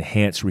kit, an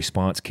enhanced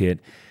response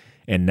kit.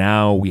 And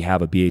now we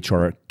have a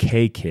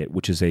BHRK kit,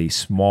 which is a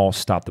small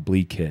stop the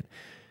bleed kit.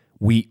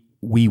 We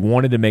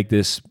wanted to make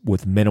this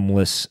with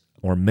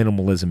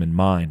minimalism in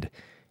mind.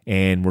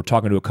 And we're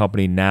talking to a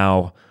company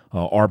now,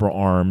 Arbor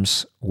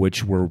Arms,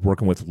 which we're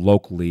working with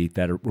locally,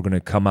 that we're going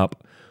to come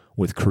up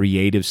with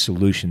creative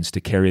solutions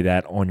to carry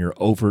that on your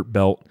overt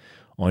belt,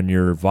 on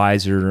your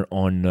visor,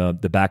 on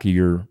the back of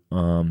your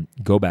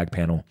go bag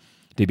panel,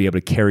 to be able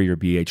to carry your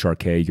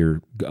BHRK,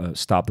 your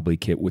stop the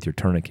bleed kit with your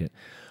tourniquet.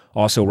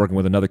 Also working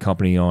with another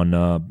company on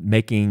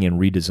making and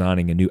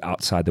redesigning a new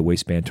outside the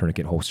waistband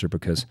tourniquet holster,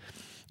 because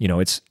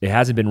it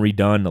hasn't been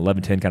redone.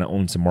 1110 kind of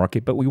owns the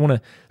market, but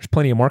there's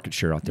plenty of market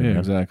share out there. Yeah, man.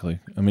 Exactly.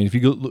 I mean, if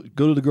you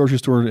go to the grocery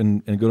store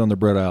and go down the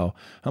bread aisle,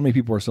 how many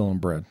people are selling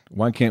bread?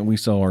 Why can't we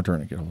sell our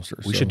tourniquet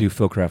holsters? We should do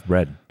Philcraft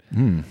bread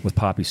with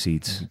poppy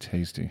seeds.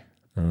 Tasty.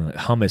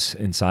 Hummus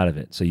inside of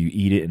it, so you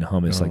eat it and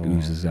hummus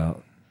oozes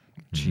out.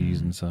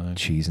 Cheese inside.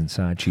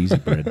 Cheesy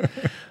bread.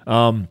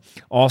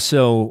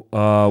 Also,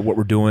 what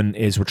we're doing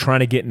is we're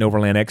trying to get an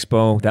Overland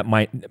Expo. That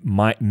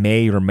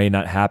may or may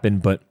not happen,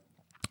 but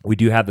we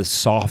do have the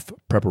soft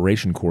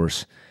preparation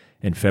course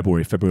in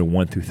February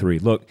 1 through 3.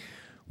 Look,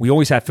 we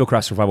always have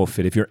Philcraft Survival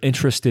Fit. If you're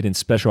interested in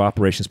special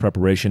operations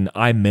preparation,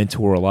 I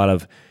mentor a lot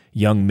of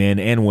young men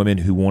and women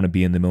who want to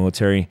be in the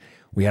military.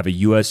 We have a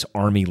U.S.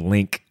 Army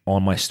link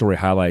on my story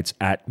highlights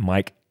at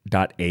mike.a.glover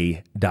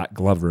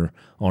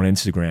on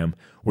Instagram,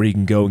 where you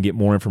can go and get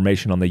more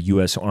information on the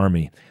U.S.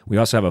 Army. We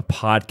also have a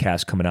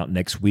podcast coming out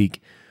next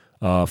week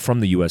from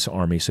the U.S.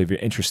 Army. So if you're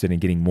interested in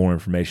getting more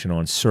information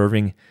on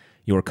serving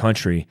your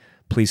country,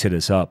 please hit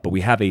us up. But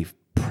we have a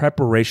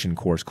preparation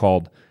course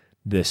called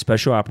the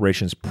Special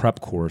Operations Prep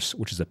Course,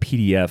 which is a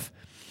PDF.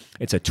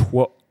 It's a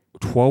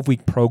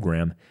 12-week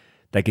program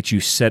that gets you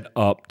set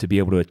up to be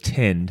able to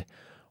attend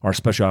our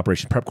Special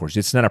Operations Prep Course.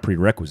 It's not a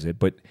prerequisite,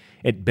 but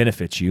it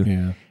benefits you.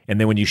 Yeah. And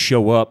then when you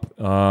show up,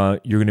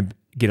 you're going to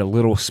get a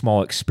little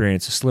small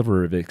experience, a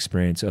sliver of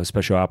experience of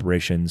Special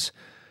Operations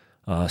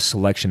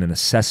selection and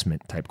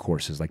assessment type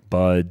courses, like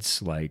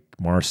BUDS, like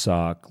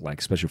MARSOC,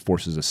 like Special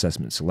Forces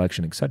Assessment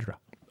Selection, etc.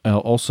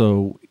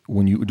 Also,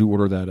 when you do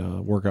order that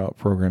workout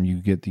program, you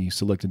get the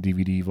selected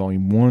DVD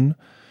Volume 1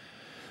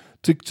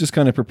 to just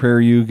kind of prepare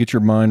you, get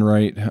your mind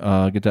right,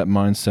 get that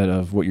mindset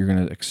of what you're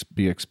going to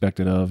be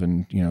expected of,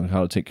 and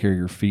how to take care of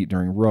your feet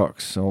during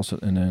rucks.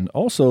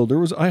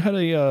 I had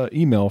a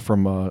email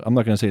from I'm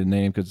not going to say the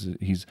name because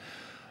he's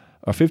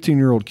a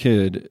 15-year-old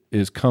kid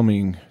is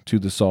coming to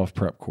the soft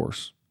prep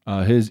course.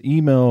 His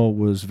email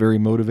was very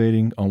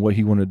motivating on what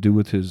he wanted to do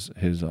with his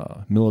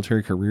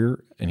military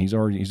career, and he's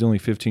only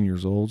 15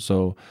 years old.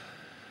 So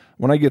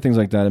when I get things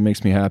like that, it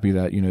makes me happy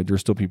that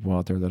there's still people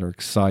out there that are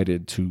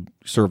excited to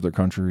serve their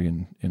country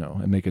and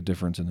and make a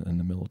difference in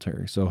the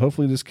military. So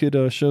hopefully this kid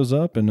shows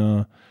up,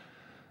 and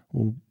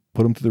we'll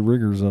put him through the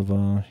rigors of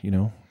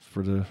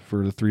for the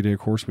 3-day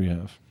course we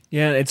have.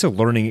 Yeah, it's a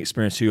learning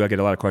experience too. I get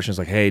a lot of questions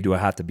like, "Hey, do I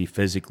have to be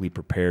physically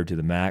prepared to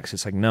the max?"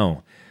 It's like,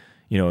 no.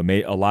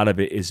 A lot of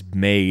it is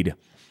made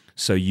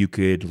so you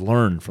could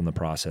learn from the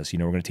process. We're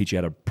going to teach you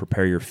how to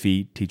prepare your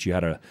feet, teach you how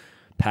to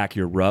pack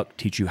your ruck,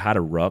 teach you how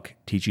to ruck,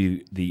 teach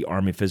you the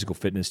Army physical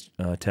fitness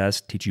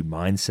test, teach you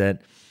mindset,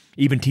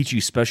 even teach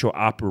you special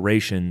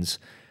operations,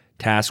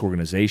 task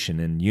organization,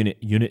 and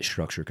unit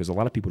structure, because a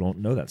lot of people don't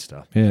know that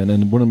stuff. Yeah, and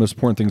then one of the most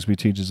important things we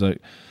teach is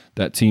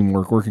that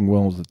teamwork, working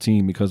well with the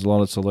team, because a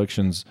lot of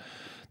selections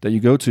that you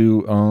go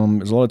to,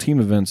 there's a lot of team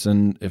events,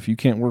 and if you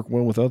can't work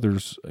well with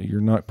others,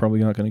 you're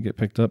probably not going to get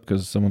picked up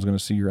because someone's going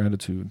to see your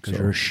attitude. Because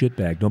you're a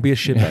shitbag. Don't be a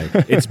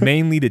shitbag. It's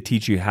mainly to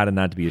teach you how to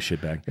not to be a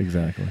shitbag.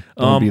 Exactly.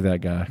 Don't be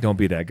that guy. Don't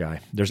be that guy.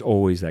 There's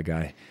always that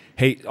guy.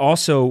 Hey,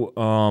 also,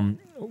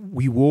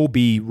 we will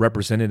be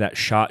represented at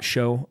SHOT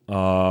Show.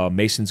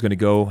 Mason's going to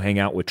go hang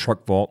out with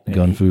Truck Vault.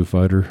 Gun Fu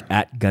Fighter.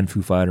 At Gun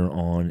Fu Fighter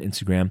on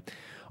Instagram.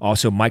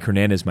 Also, Mike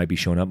Hernandez might be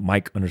showing up,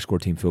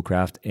 Mike_Team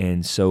Fieldcraft,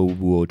 and so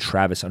will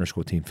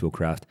Travis_Team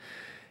Fieldcraft.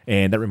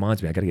 And that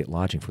reminds me, I got to get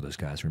lodging for those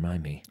guys.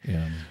 Remind me.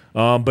 Yeah.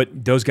 But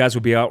those guys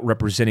will be out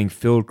representing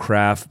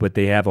Fieldcraft, but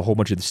they have a whole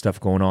bunch of the stuff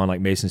going on. Like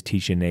Mason's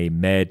teaching a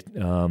med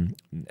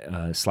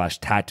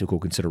 / tactical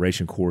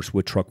consideration course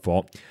with Truck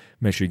Vault.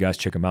 Make sure you guys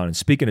check them out. And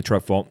speaking of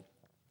Truck Vault,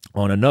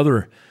 on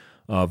another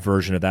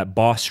version of that,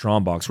 Boss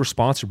Strongbox. We're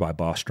sponsored by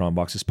Boss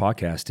Strongbox. This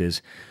podcast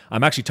is.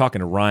 I'm actually talking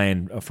to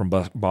Ryan from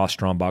Boss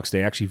Strongbox.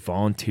 They actually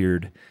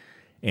volunteered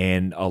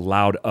and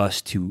allowed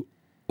us to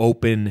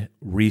open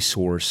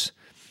resource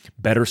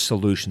better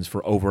solutions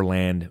for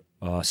overland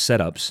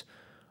setups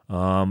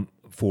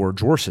for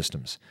drawer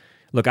systems.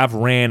 Look, I've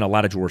ran a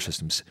lot of drawer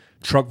systems.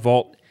 Truck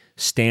Vault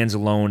stands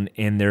alone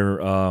in their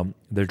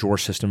drawer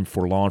system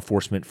for law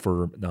enforcement,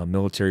 for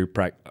military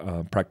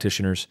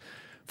practitioners,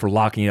 for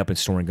locking up and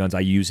storing guns. I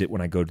use it when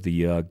I go to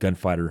the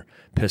gunfighter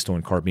pistol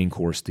and carbine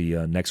course.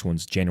 The next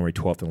one's January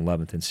 12th and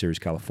 11th in Ceres,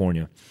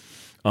 California.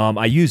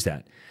 I use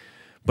that,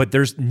 but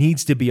there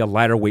needs to be a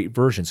lighter weight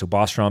version. So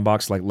Boss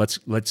Strongbox, like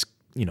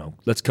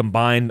let's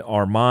combine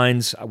our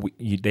minds.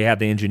 They have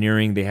the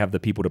engineering, they have the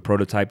people to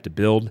prototype, to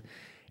build,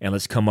 and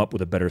let's come up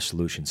with a better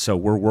solution. So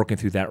we're working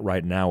through that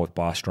right now with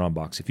Boss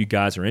Strongbox. If you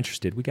guys are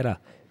interested, we got a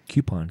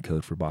coupon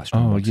code for Boss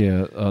Strongbox. Oh,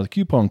 yeah. The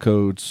coupon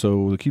code.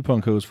 So the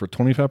coupon code is for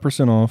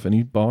 25% off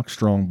any Boss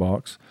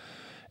Strongbox.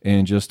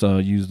 And just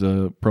use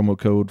the promo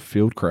code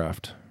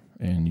Fieldcraft,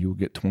 and you'll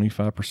get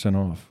 25%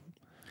 off.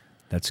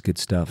 That's good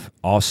stuff.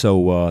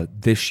 Also,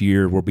 this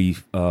year we'll be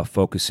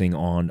focusing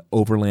on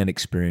overland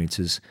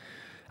experiences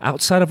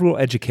outside of rural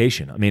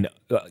education. I mean,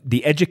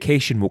 the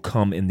education will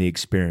come in the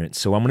experience.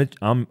 So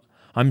I'm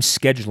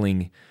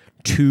scheduling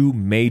 2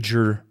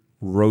 major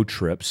road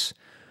trips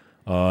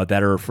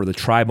that are for the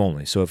tribe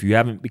only. So if you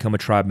haven't become a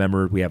tribe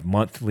member, we have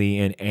monthly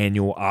and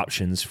annual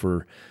options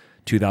for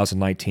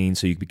 2019.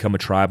 So you can become a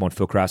tribe on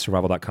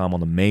fieldcraftsurvival.com on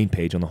the main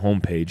page, on the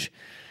home page.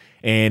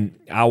 And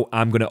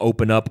I'm going to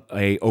open up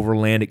a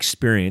overland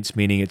experience,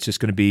 meaning it's just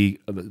going to be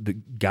the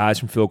guys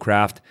from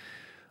Fieldcraft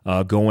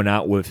going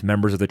out with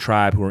members of the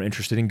tribe who are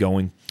interested in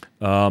going,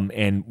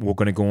 and we're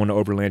going to go on an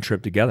overland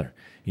trip together.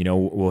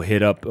 We'll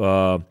hit up,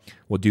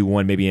 we'll do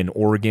one maybe in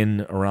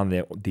Oregon, around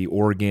the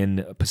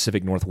Oregon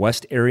Pacific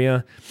Northwest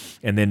area,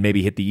 and then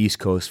maybe hit the East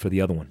Coast for the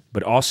other one.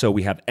 But also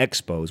we have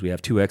expos. We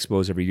have 2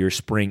 expos every year,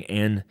 spring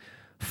and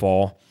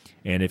fall.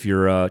 And if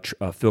you're a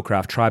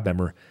Fieldcraft tribe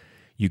member,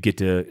 you get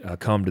to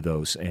come to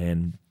those,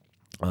 and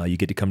you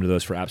get to come to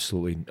those for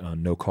absolutely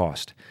no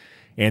cost.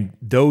 And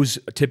those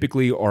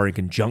typically are in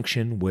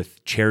conjunction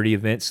with charity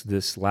events.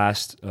 This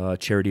last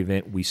charity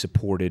event, we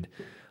supported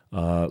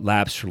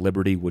Labs for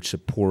Liberty, which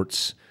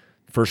supports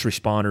first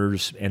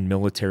responders and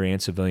military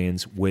and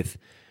civilians with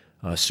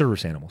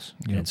service animals.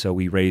 Yep. And so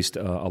we raised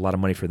a lot of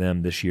money for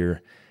them this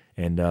year,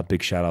 and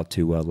big shout out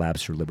to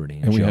Labs for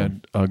Liberty. And we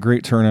had a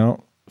great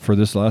turnout for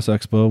this last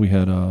expo. We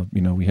had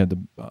we had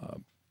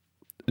the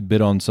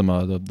bid on some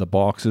the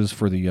boxes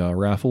for the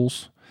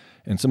raffles.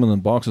 And some of the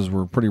boxes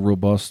were pretty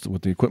robust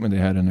with the equipment they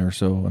had in there.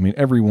 So, I mean,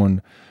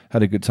 everyone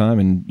had a good time,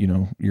 and,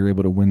 you're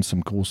able to win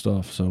some cool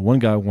stuff. So one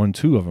guy won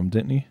 2 of them,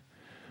 didn't he?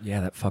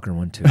 Yeah, that fucker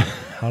won 2.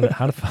 How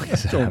the fuck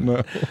is that? I don't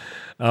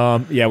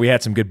know. Yeah, we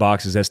had some good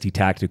boxes. ST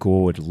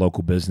Tactical, a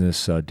local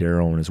business.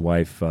 Daryl and his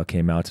wife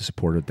came out to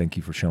support it. Thank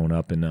you for showing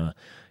up. And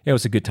it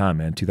was a good time,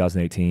 man.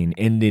 2018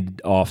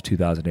 ended off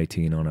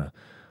 2018 on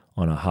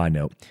a high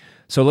note.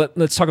 So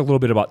let's talk a little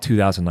bit about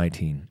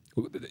 2019.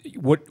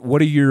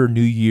 What are your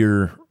New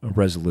Year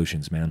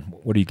resolutions, man?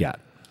 What do you got?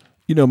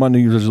 My New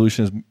Year's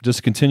resolution is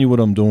just continue what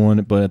I'm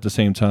doing, but at the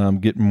same time,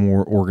 get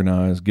more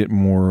organized, get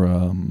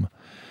more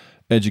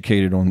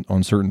educated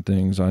on certain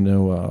things. I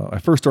know I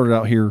first started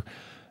out here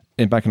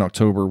and back in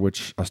October,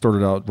 which I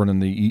started out running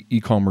the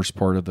e-commerce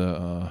part of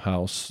the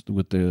house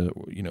with the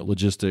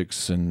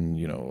logistics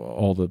and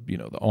all the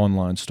the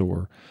online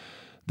store.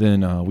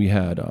 Then we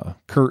had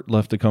Kurt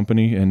left the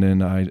company, and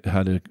then I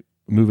had to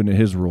move into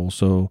his role.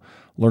 So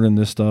learning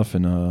this stuff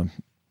and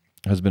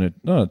has been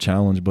not a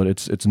challenge, but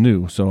it's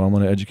new. So I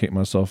want to educate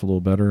myself a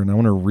little better, and I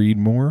want to read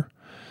more.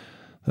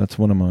 That's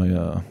one of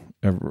my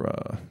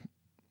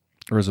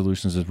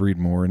resolutions, is read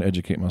more and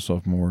educate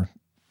myself more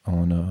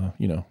on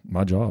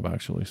my job,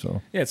 actually.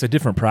 So yeah, it's a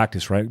different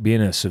practice, right?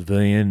 Being a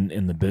civilian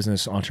in the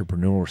business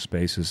entrepreneurial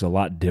space is a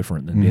lot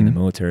different than being in the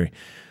military.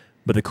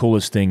 But the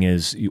coolest thing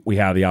is we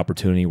have the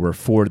opportunity, we're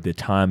afforded the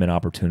time and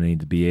opportunity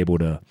to be able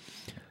to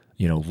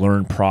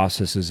learn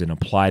processes and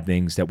apply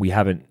things that we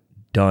haven't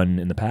done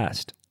in the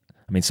past.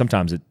 I mean,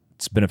 sometimes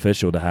it's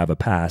beneficial to have a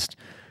past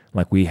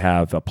like we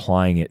have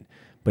applying it,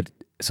 but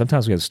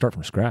sometimes we have to start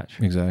from scratch.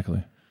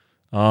 Exactly.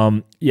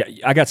 Yeah,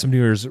 I got some New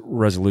Year's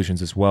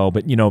resolutions as well,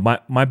 but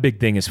my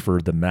big thing is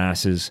for the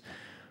masses.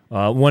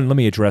 One, let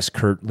me address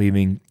Kurt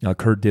leaving.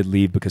 Kurt did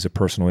leave because of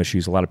personal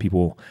issues. A lot of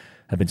people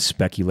have been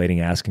speculating,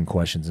 asking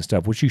questions and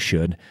stuff, which you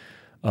should.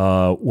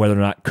 Whether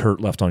or not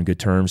Kurt left on good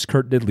terms,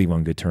 Kurt did leave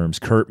on good terms.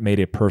 Kurt made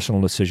a personal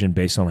decision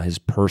based on his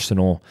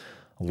personal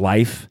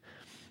life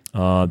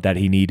that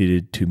he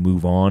needed to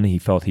move on. He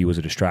felt he was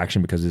a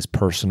distraction because of his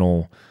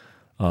personal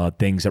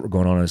things that were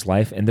going on in his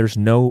life, and there's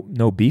no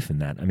beef in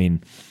that. I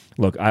mean,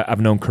 look,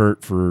 I've known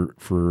Kurt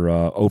for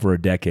over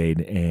a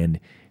decade, and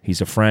he's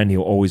a friend.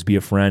 He'll always be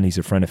a friend. He's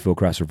a friend of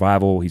Fieldcraft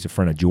Survival. He's a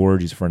friend of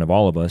George. He's a friend of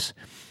all of us,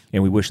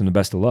 and we wish him the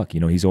best of luck.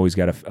 He's always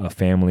got a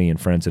family and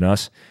friends in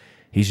us.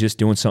 He's just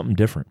doing something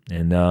different,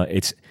 and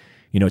it's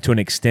to an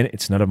extent,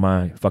 it's none of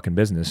my fucking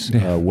business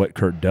what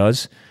Kurt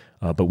does.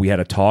 But we had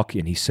a talk,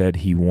 and he said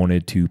he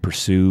wanted to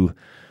pursue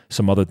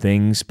some other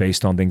things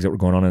based on things that were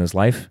going on in his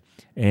life,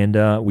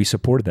 and we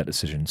supported that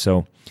decision.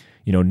 So,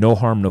 no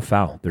harm, no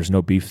foul. There's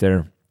no beef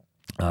there.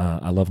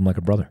 I love him like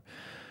a brother.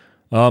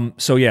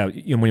 So yeah,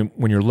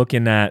 when you're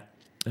looking at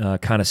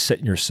kind of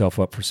setting yourself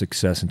up for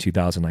success in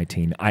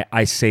 2019,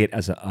 I say it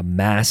as a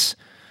mass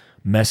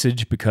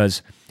message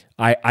because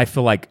I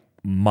feel like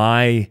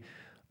my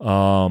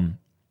New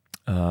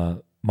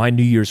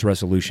Year's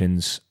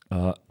resolutions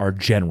are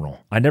general.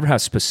 I never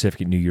have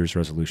specific New Year's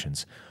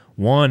resolutions.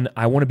 One,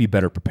 I want to be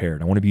better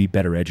prepared. I want to be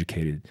better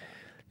educated.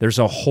 There's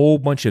a whole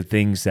bunch of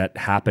things that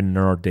happen in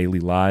our daily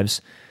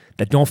lives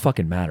that don't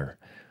fucking matter.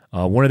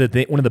 One of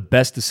the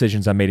best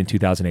decisions I made in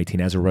 2018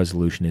 as a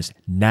resolution is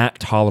not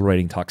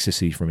tolerating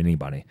toxicity from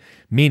anybody.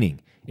 Meaning,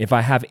 if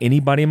I have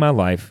anybody in my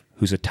life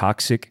who's a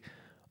toxic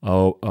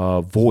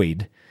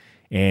void,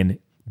 and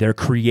they're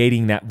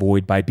creating that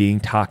void by being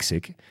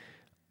toxic,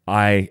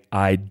 I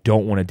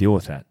don't want to deal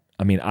with that.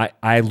 I mean,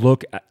 I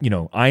look at,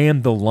 I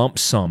am the lump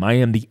sum. I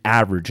am the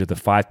average of the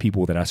 5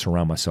 people that I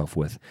surround myself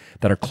with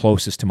that are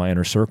closest to my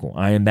inner circle.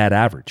 I am that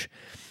average.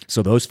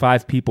 So those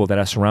 5 people that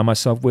I surround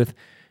myself with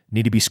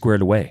need to be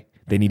squared away.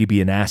 They need to be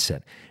an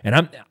asset.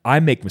 And I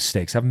make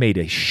mistakes. I've made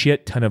a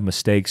shit ton of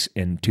mistakes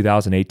in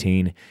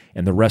 2018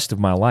 and the rest of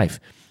my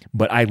life.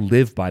 But I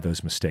live by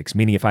those mistakes,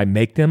 meaning if I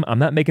make them, I'm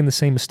not making the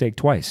same mistake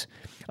twice.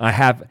 I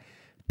have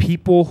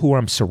people who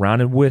I'm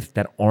surrounded with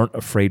that aren't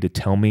afraid to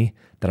tell me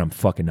that I'm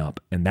fucking up.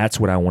 And that's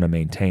what I want to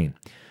maintain.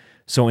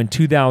 So in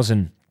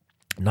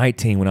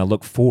 2019, when I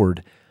look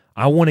forward,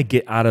 I want to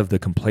get out of the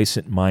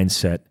complacent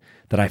mindset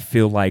that I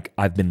feel like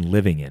I've been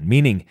living in.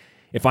 Meaning,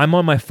 if I'm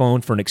on my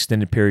phone for an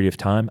extended period of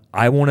time,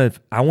 I want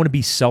to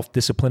be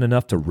self-disciplined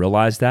enough to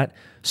realize that,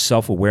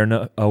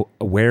 self-aware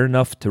aware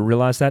enough to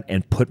realize that,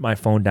 and put my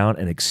phone down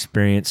and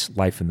experience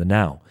life in the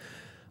now.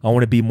 I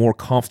want to be more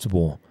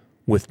comfortable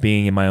with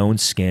being in my own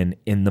skin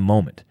in the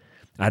moment.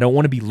 I don't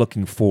want to be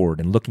looking forward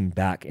and looking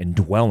back and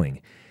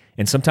dwelling.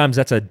 And sometimes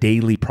that's a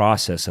daily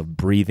process of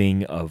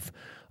breathing, of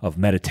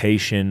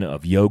meditation,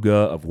 of yoga,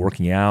 of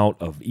working out,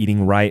 of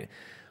eating right,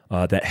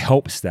 that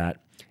helps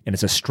that. And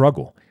it's a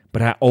struggle.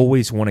 But I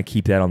always want to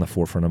keep that on the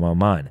forefront of my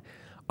mind.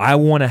 I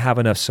want to have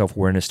enough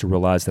self-awareness to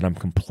realize that I'm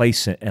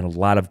complacent in a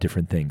lot of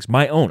different things.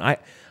 My own.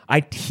 I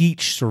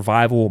teach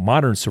survival,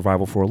 modern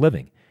survival for a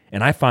living.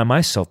 And I find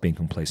myself being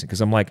complacent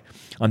because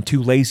I'm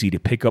too lazy to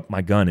pick up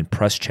my gun and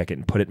press check it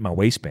and put it in my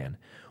waistband.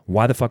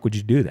 Why the fuck would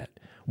you do that?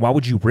 Why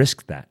would you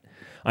risk that?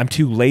 I'm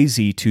too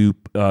lazy to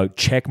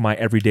check my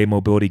everyday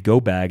mobility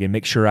go bag and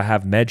make sure I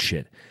have med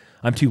shit.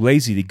 I'm too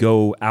lazy to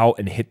go out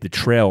and hit the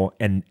trail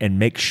and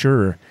make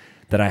sure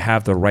that I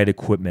have the right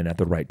equipment at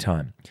the right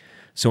time.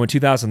 So in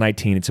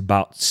 2019, it's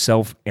about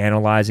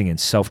self-analyzing and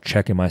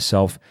self-checking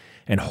myself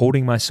and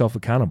holding myself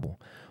accountable.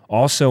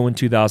 Also in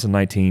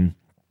 2019,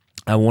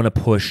 I want to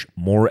push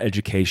more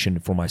education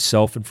for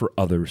myself and for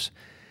others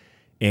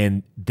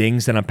in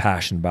things that I'm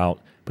passionate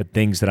about, but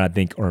things that I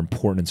think are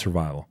important in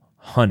survival.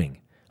 Hunting.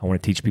 I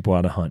want to teach people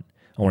how to hunt.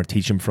 I want to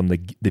teach them from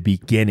the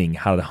beginning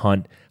how to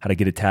hunt, how to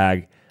get a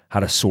tag, how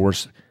to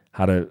source,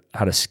 how to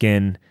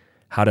skin,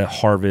 how to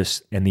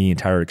harvest, and the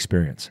entire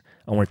experience.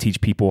 I want to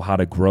teach people how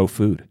to grow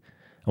food.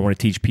 I want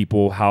to teach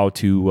people how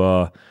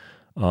to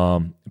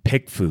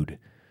pick food,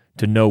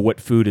 to know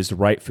what food is the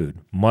right food,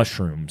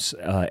 mushrooms,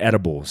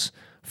 edibles,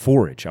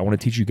 forage. I want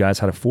to teach you guys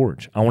how to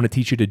forage. I want to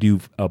teach you to do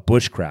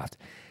bushcraft.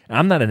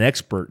 I'm not an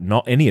expert in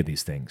any of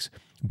these things,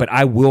 but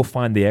I will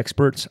find the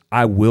experts.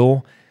 I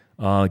will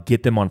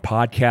get them on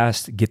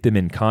podcasts, get them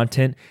in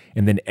content,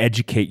 and then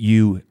educate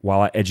you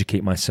while I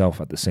educate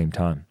myself at the same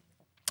time.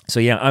 So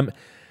yeah,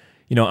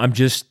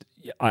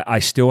 I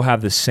still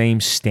have the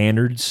same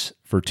standards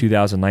for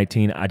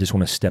 2019. I just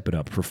want to step it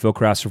up for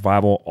Fieldcraft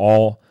Survival,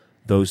 all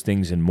those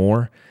things and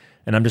more.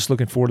 And I'm just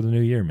looking forward to the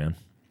new year, man.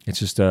 It's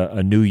just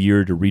a new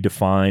year to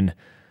redefine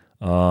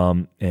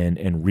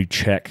and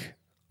recheck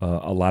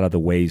a lot of the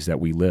ways that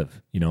we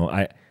live.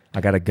 I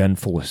got a gun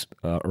full of,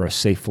 or a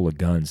safe full of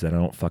guns that I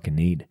don't fucking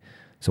need.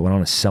 So I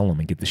want to sell them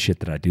and get the shit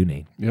that I do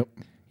need. Yep.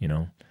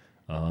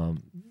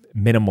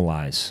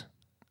 Minimalize.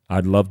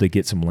 I'd love to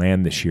get some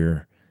land this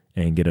year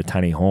and get a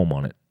tiny home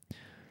on it,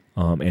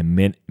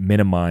 and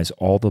minimize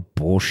all the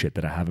bullshit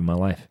that I have in my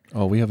life.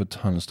 Oh, we have a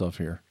ton of stuff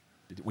here.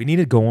 We need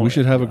to go on. We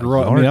should have a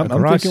garage. I'm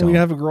thinking sale. we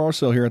have a garage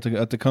sale here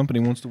at the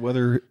company once the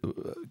weather,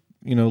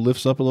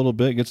 lifts up a little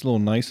bit, gets a little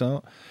nice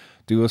out.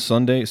 Do a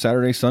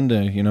Saturday,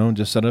 Sunday.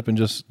 Just set up and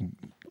just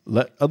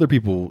let other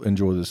people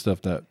enjoy the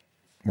stuff that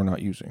we're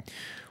not using.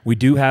 We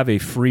do have a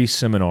free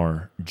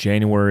seminar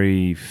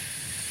January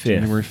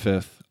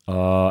 5th.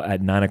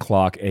 At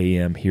 9:00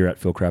 a.m. here at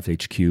Fieldcraft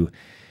HQ.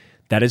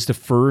 That is the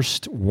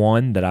first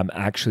one that I'm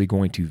actually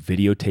going to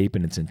videotape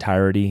in its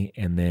entirety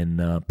and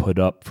then put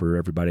up for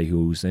everybody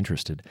who's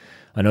interested.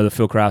 I know the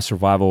Fieldcraft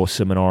Survival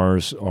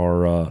seminars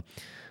are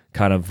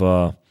kind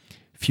of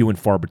few and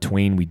far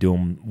between. We do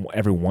them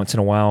every once in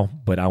a while,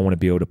 but I want to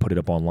be able to put it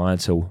up online,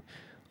 so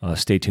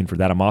stay tuned for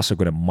that. I'm also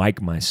going to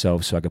mic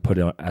myself so I could put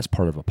it as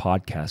part of a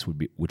podcast,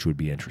 which would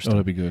be interesting. Oh,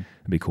 that'd be good.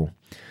 That'd be cool.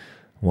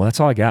 Well, that's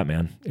all I got,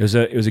 man. It was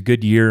a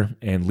good year,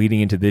 and leading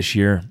into this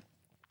year,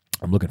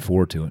 I'm looking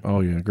forward to it.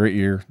 Oh yeah, great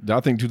year. I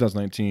think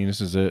 2019.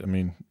 This is it. I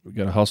mean, we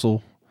got to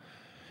hustle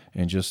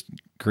and just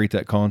create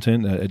that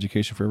content, that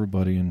education for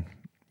everybody, and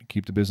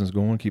keep the business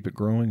going, keep it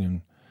growing,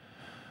 and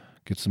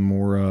get some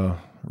more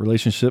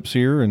relationships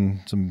here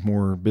and some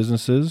more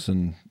businesses,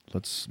 and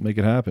let's make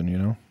it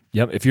happen.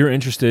 Yep. If you're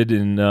interested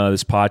in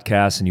this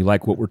podcast and you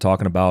like what we're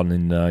talking about,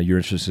 and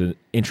you're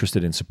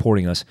interested in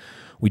supporting us,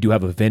 we do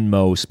have a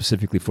Venmo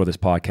specifically for this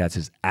podcast.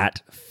 Is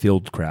at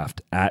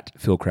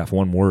Fieldcraft,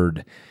 one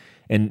word.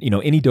 And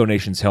any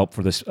donations help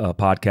for this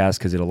podcast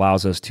because it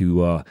allows us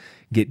to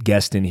get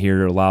guests in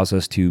here. It allows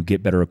us to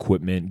get better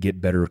equipment, get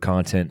better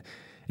content,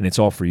 and it's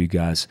all for you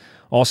guys.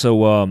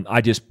 Also,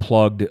 I just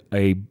plugged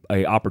a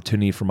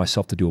opportunity for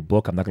myself to do a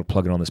book. I'm not going to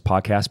plug it on this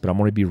podcast, but I'm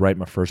going to be writing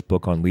my first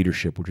book on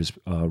leadership, which is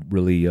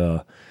really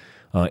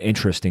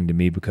interesting to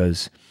me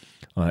because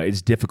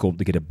it's difficult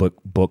to get a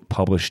book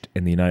published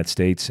in the United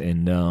States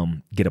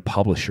and get a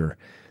publisher.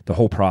 The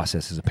whole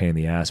process is a pain in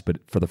the ass, but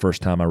for the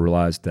first time I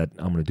realized that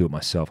I'm going to do it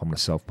myself. I'm going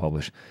to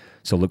self-publish.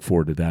 So look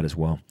forward to that as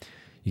well.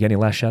 You got any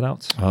last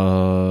shout-outs?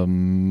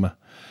 I'm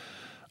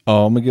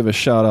going to give a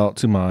shout-out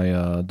to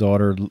my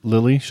daughter,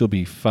 Lily. She'll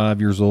be 5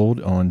 years old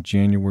on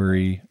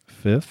January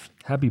 5th.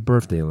 Happy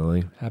birthday,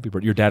 Lily. Happy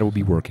birthday. Your dad will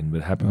be working,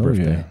 but happy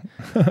birthday.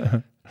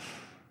 Yeah.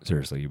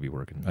 Seriously, you'll be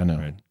working. I know.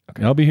 Right?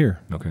 Okay. I'll be here.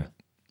 Okay.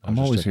 I'm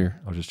always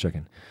here. I was just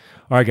checking.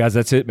 All right, guys,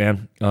 that's it,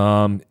 man.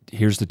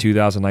 Here's the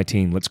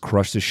 2019. Let's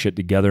crush this shit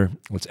together.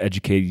 Let's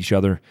educate each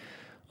other.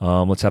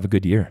 Let's have a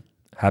good year.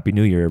 Happy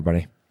New Year,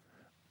 everybody.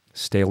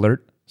 Stay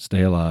alert.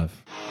 Stay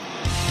alive.